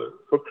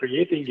for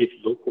creating it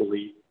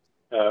locally,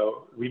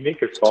 we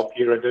make a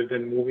copy rather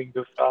than moving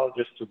the file,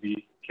 just to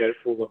be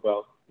careful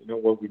about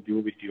what we do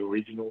with the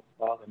original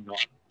file and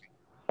not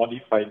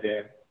modify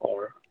them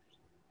or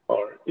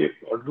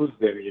lose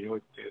them.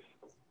 If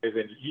there's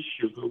an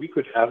issue, but we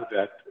could have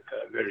that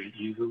very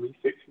easily.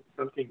 So if it's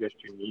something that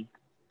you need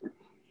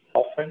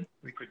often,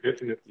 we could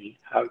definitely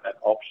have that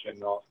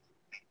option of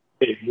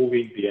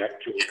moving the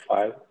actual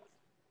file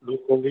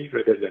locally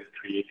rather than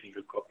creating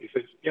a copy.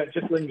 So yeah,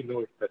 just let me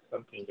know if that's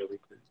something that we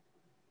could.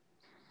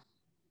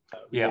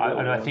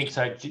 I think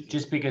so.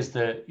 Just because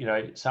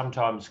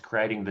sometimes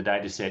creating the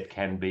data set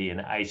can be an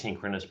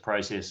asynchronous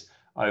process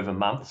over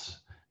months,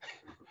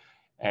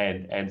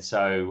 and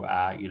so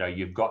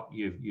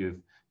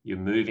you're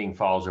moving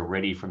files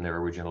already from their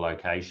original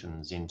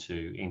locations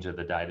into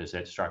the data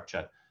set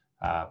structure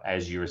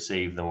as you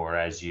receive them, or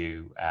as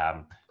you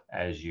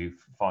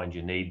find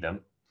you need them,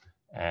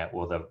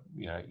 or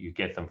you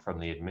get them from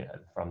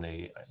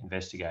the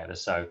investigator.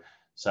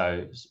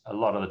 So a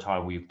lot of the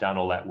time we've done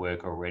all that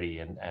work already,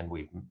 and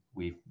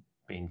we've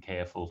been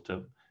careful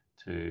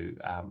to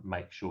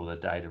make sure the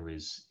data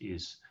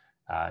is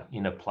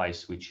in a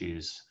place which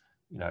is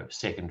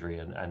secondary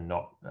and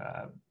not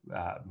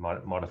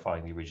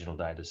modifying the original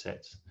data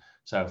sets.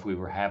 So if we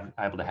were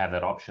able to have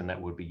that option,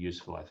 that would be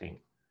useful, I think.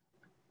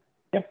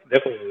 Yeah,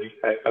 definitely.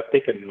 I've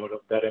taken note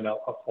of that, and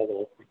I'll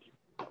follow up with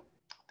you.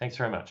 Thanks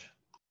very much.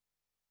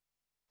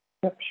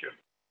 Yeah, sure.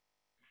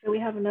 So we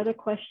have another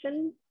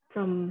question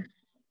from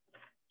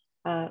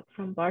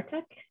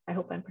Bartek. I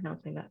hope I'm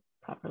pronouncing that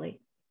properly.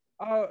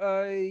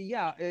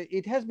 Yeah,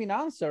 it has been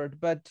answered,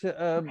 but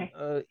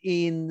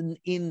in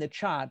the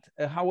chat.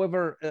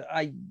 However,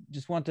 I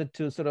just wanted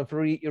to sort of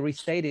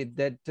restate it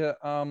that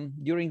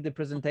during the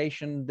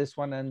presentation, this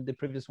one and the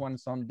previous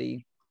ones on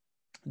the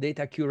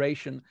data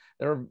curation,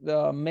 there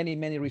are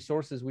many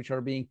resources which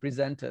are being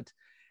presented.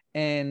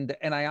 And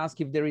I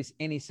asked if there is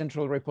any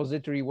central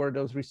repository where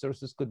those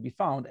resources could be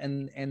found.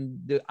 And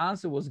the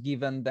answer was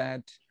given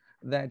that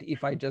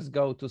if I just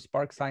go to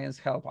sparc.science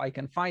help, I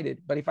can find it.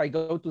 But if I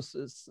go to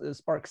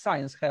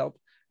sparc.science help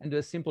and do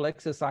a simple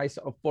exercise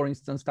of, for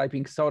instance,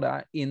 typing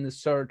SODA in the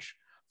search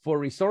for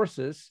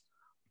resources,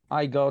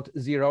 I got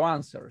 0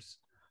 answers.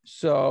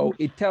 So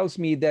it tells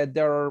me that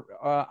there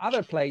are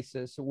other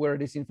places where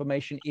this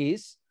information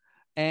is.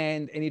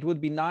 And it would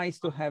be nice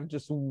to have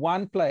just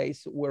one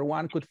place where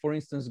one could, for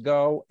instance,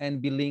 go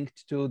and be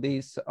linked to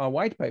this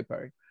white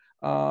paper,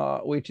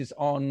 which is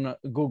on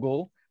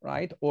Google,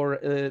 right? Or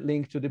a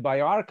link to the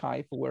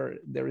bioarchive where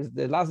there is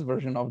the last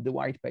version of the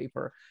white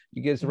paper.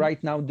 Because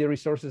right now the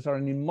resources are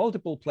in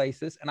multiple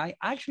places, and I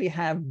actually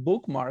have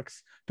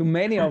bookmarks to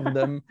many of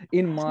them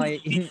in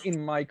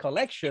my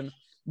collection,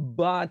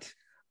 but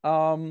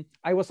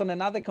I was on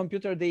another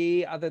computer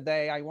the other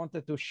day. I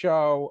wanted to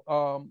show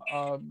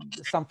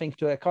something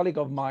to a colleague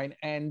of mine,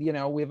 and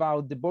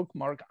without the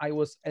bookmark, I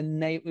was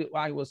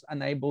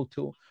unable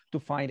to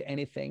find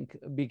anything,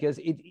 because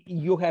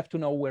you have to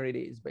know where it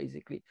is,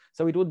 basically.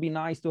 So it would be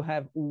nice to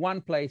have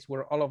one place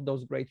where all of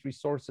those great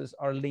resources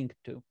are linked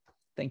to.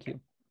 Thank you.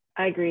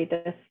 I agree.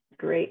 That's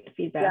great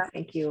feedback. Yeah.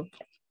 Thank you.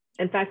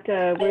 In fact,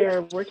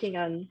 we're working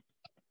on.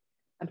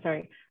 I'm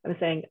sorry. I was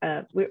saying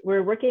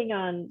we're working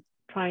on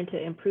trying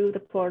to improve the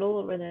portal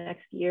over the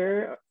next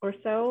year or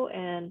so.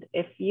 And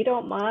if you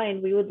don't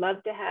mind, we would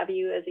love to have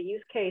you as a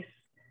use case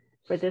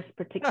for this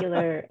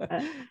particular,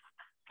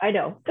 I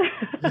know,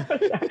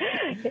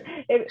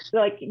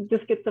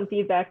 just get some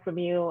feedback from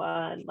you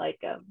on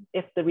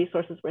if the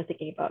resources we're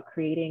thinking about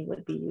creating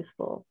would be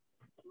useful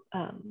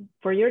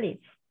for your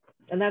needs.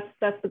 And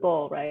that's the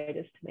goal, right?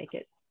 Is to make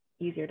it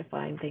easier to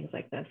find things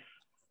like this.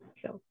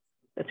 So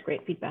that's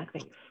great feedback.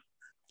 Thanks.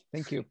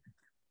 Thank you.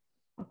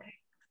 Okay.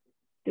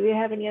 Do we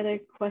have any other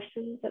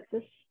questions at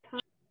this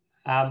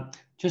time?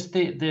 Just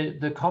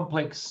the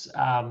complex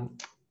for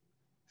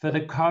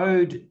the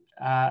code.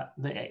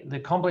 the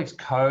complex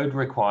code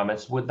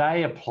requirements, would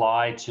they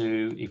apply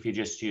to if you're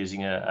just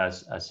using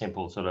a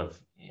simple sort of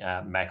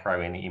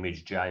macro in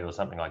image J or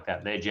something like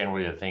that? They're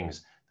generally the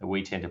things that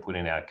we tend to put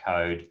in our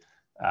code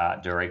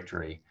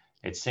directory.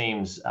 It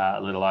seems a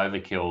little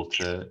overkill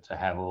to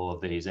have all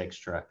of these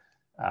extra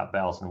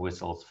bells and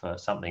whistles for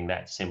something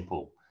that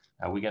simple.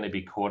 Are we going to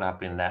be caught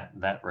up in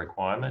that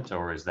requirement,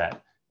 or is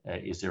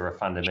there a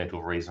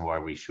fundamental reason why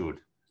we should?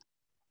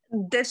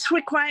 This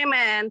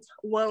requirement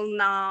will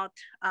not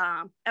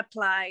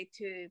apply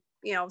to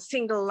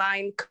single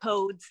line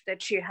codes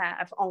that you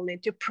have only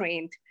to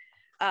print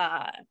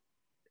a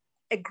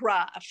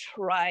graph,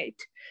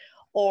 right?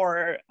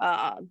 Or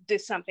do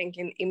something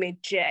in image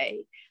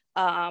J.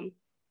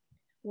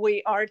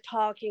 We are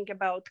talking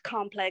about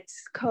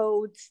complex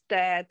codes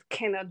that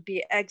cannot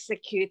be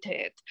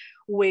executed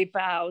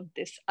without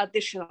this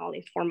additional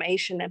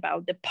information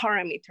about the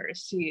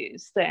parameters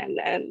used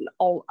and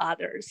all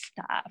other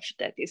stuff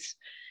that is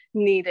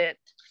needed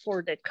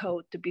for the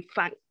code to be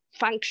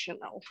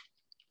functional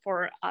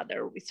for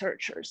other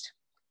researchers.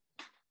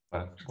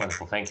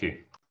 Wonderful, thank you.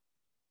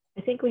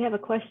 I think we have a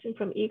question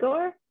from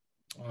Igor.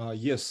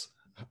 Yes,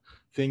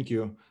 thank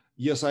you.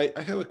 Yes, I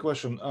have a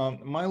question.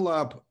 My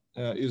lab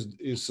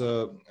is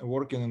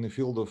working in the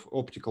field of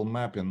optical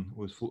mapping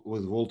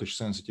with voltage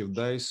sensitive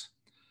dyes,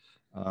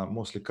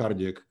 mostly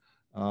cardiac.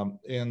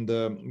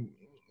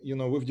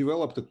 We've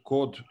developed a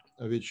code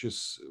which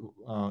is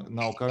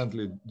now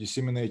currently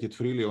disseminated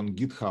freely on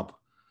GitHub,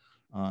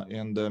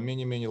 and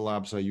many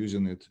labs are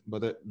using it.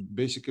 But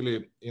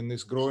basically in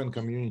this growing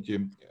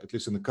community, at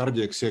least in the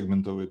cardiac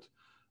segment of it,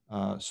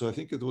 so I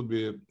think it would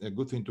be a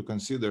good thing to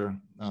consider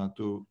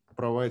to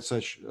provide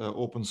such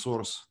open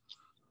source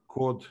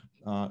code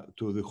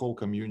to the whole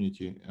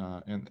community.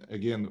 And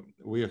again,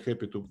 we are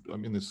happy to,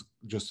 it's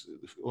just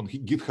on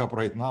GitHub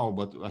right now,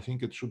 but I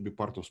think it should be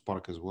part of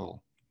Spark as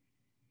well.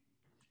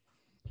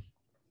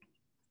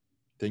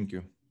 Thank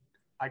you.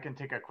 I can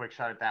take a quick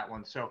shot at that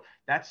one. So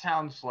that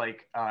sounds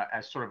like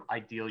a sort of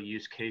ideal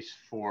use case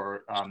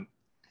for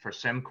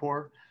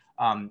SimCore.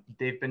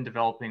 They've been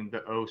developing the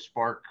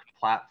sparc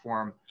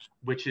platform,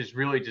 which is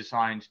really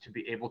designed to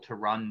be able to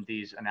run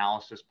these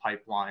analysis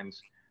pipelines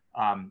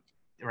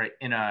right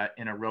in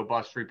a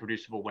robust,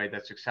 reproducible way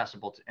that's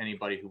accessible to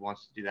anybody who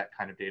wants to do that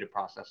kind of data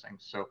processing.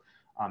 So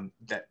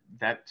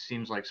that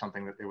seems like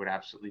something that they would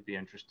absolutely be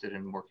interested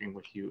in working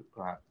with you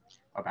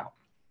about.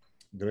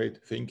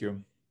 Great, thank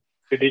you.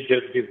 Could it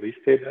just be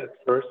listed at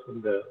first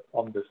on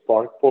the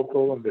Spark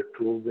portal under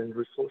tools and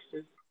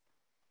resources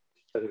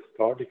at the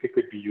start, if it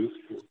could be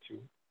useful to?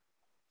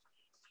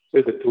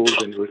 There's the tools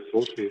and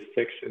resources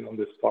section on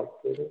the Spark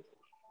portal.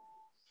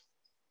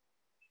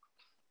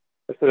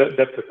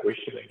 That's a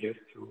question, I guess,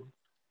 too.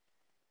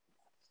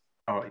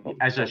 Oh,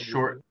 as a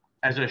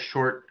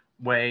short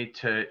way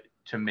to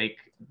make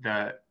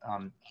the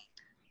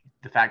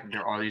fact that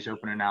there are these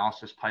open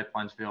analysis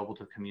pipelines available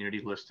to the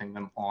community, listing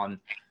them on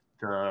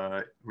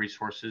the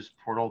resources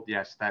portal,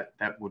 yes,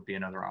 that would be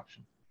another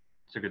option.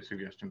 It's a good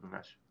suggestion,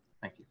 Bhavesh.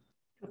 Thank you.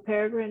 So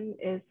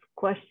Peregrine's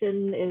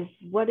question is,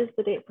 what is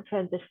the date for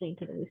transitioning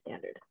to the new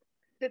standard?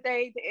 The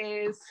date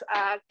is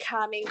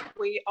coming.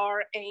 We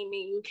are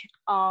aiming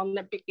on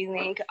the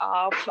beginning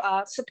of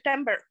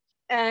September.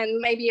 And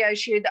maybe I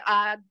should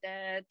add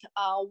that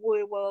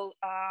we will,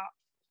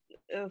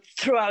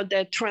 throughout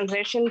the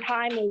transition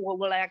time, we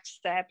will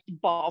accept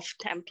both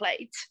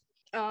templates.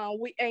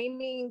 We're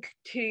aiming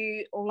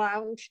to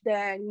launch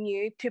the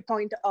new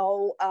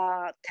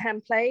 2.0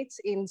 templates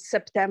in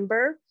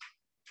September.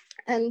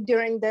 And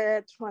during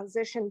the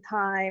transition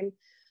time,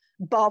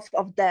 both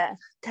of the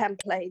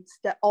templates,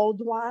 the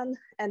old one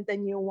and the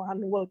new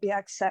one, will be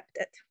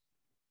accepted.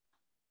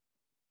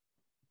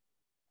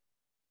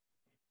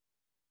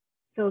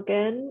 So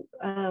again,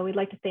 we'd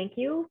like to thank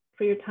you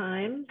for your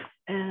time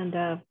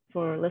and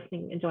for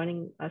listening and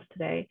joining us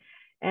today.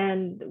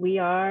 And we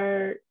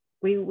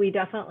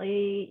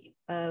definitely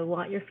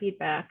want your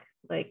feedback.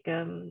 Like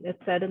it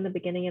said in the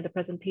beginning of the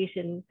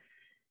presentation,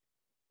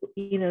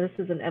 this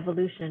is an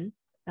evolution.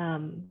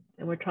 And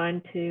we're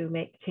trying to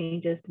make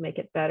changes to make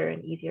it better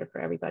and easier for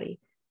everybody.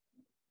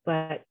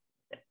 But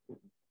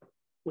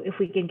if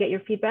we can get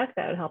your feedback,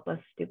 that would help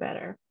us do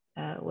better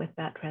with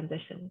that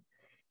transition.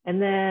 And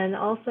then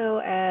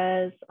also,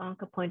 as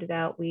Anka pointed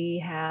out, we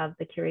have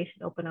the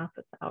curation open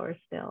office hours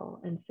still.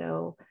 And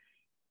so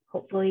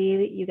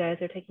hopefully you guys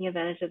are taking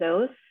advantage of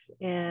those.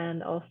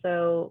 And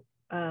also,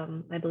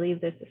 I believe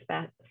there's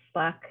a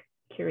Slack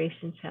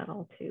curation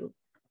channel too.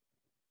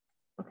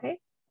 Okay.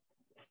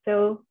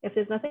 So if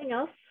there's nothing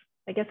else,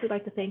 I guess we'd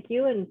like to thank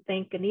you and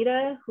thank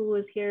Anita, who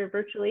was here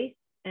virtually,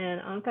 and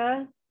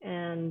Anka,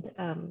 and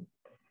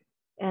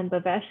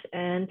Bhavesh,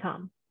 and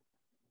Tom.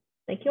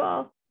 Thank you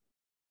all.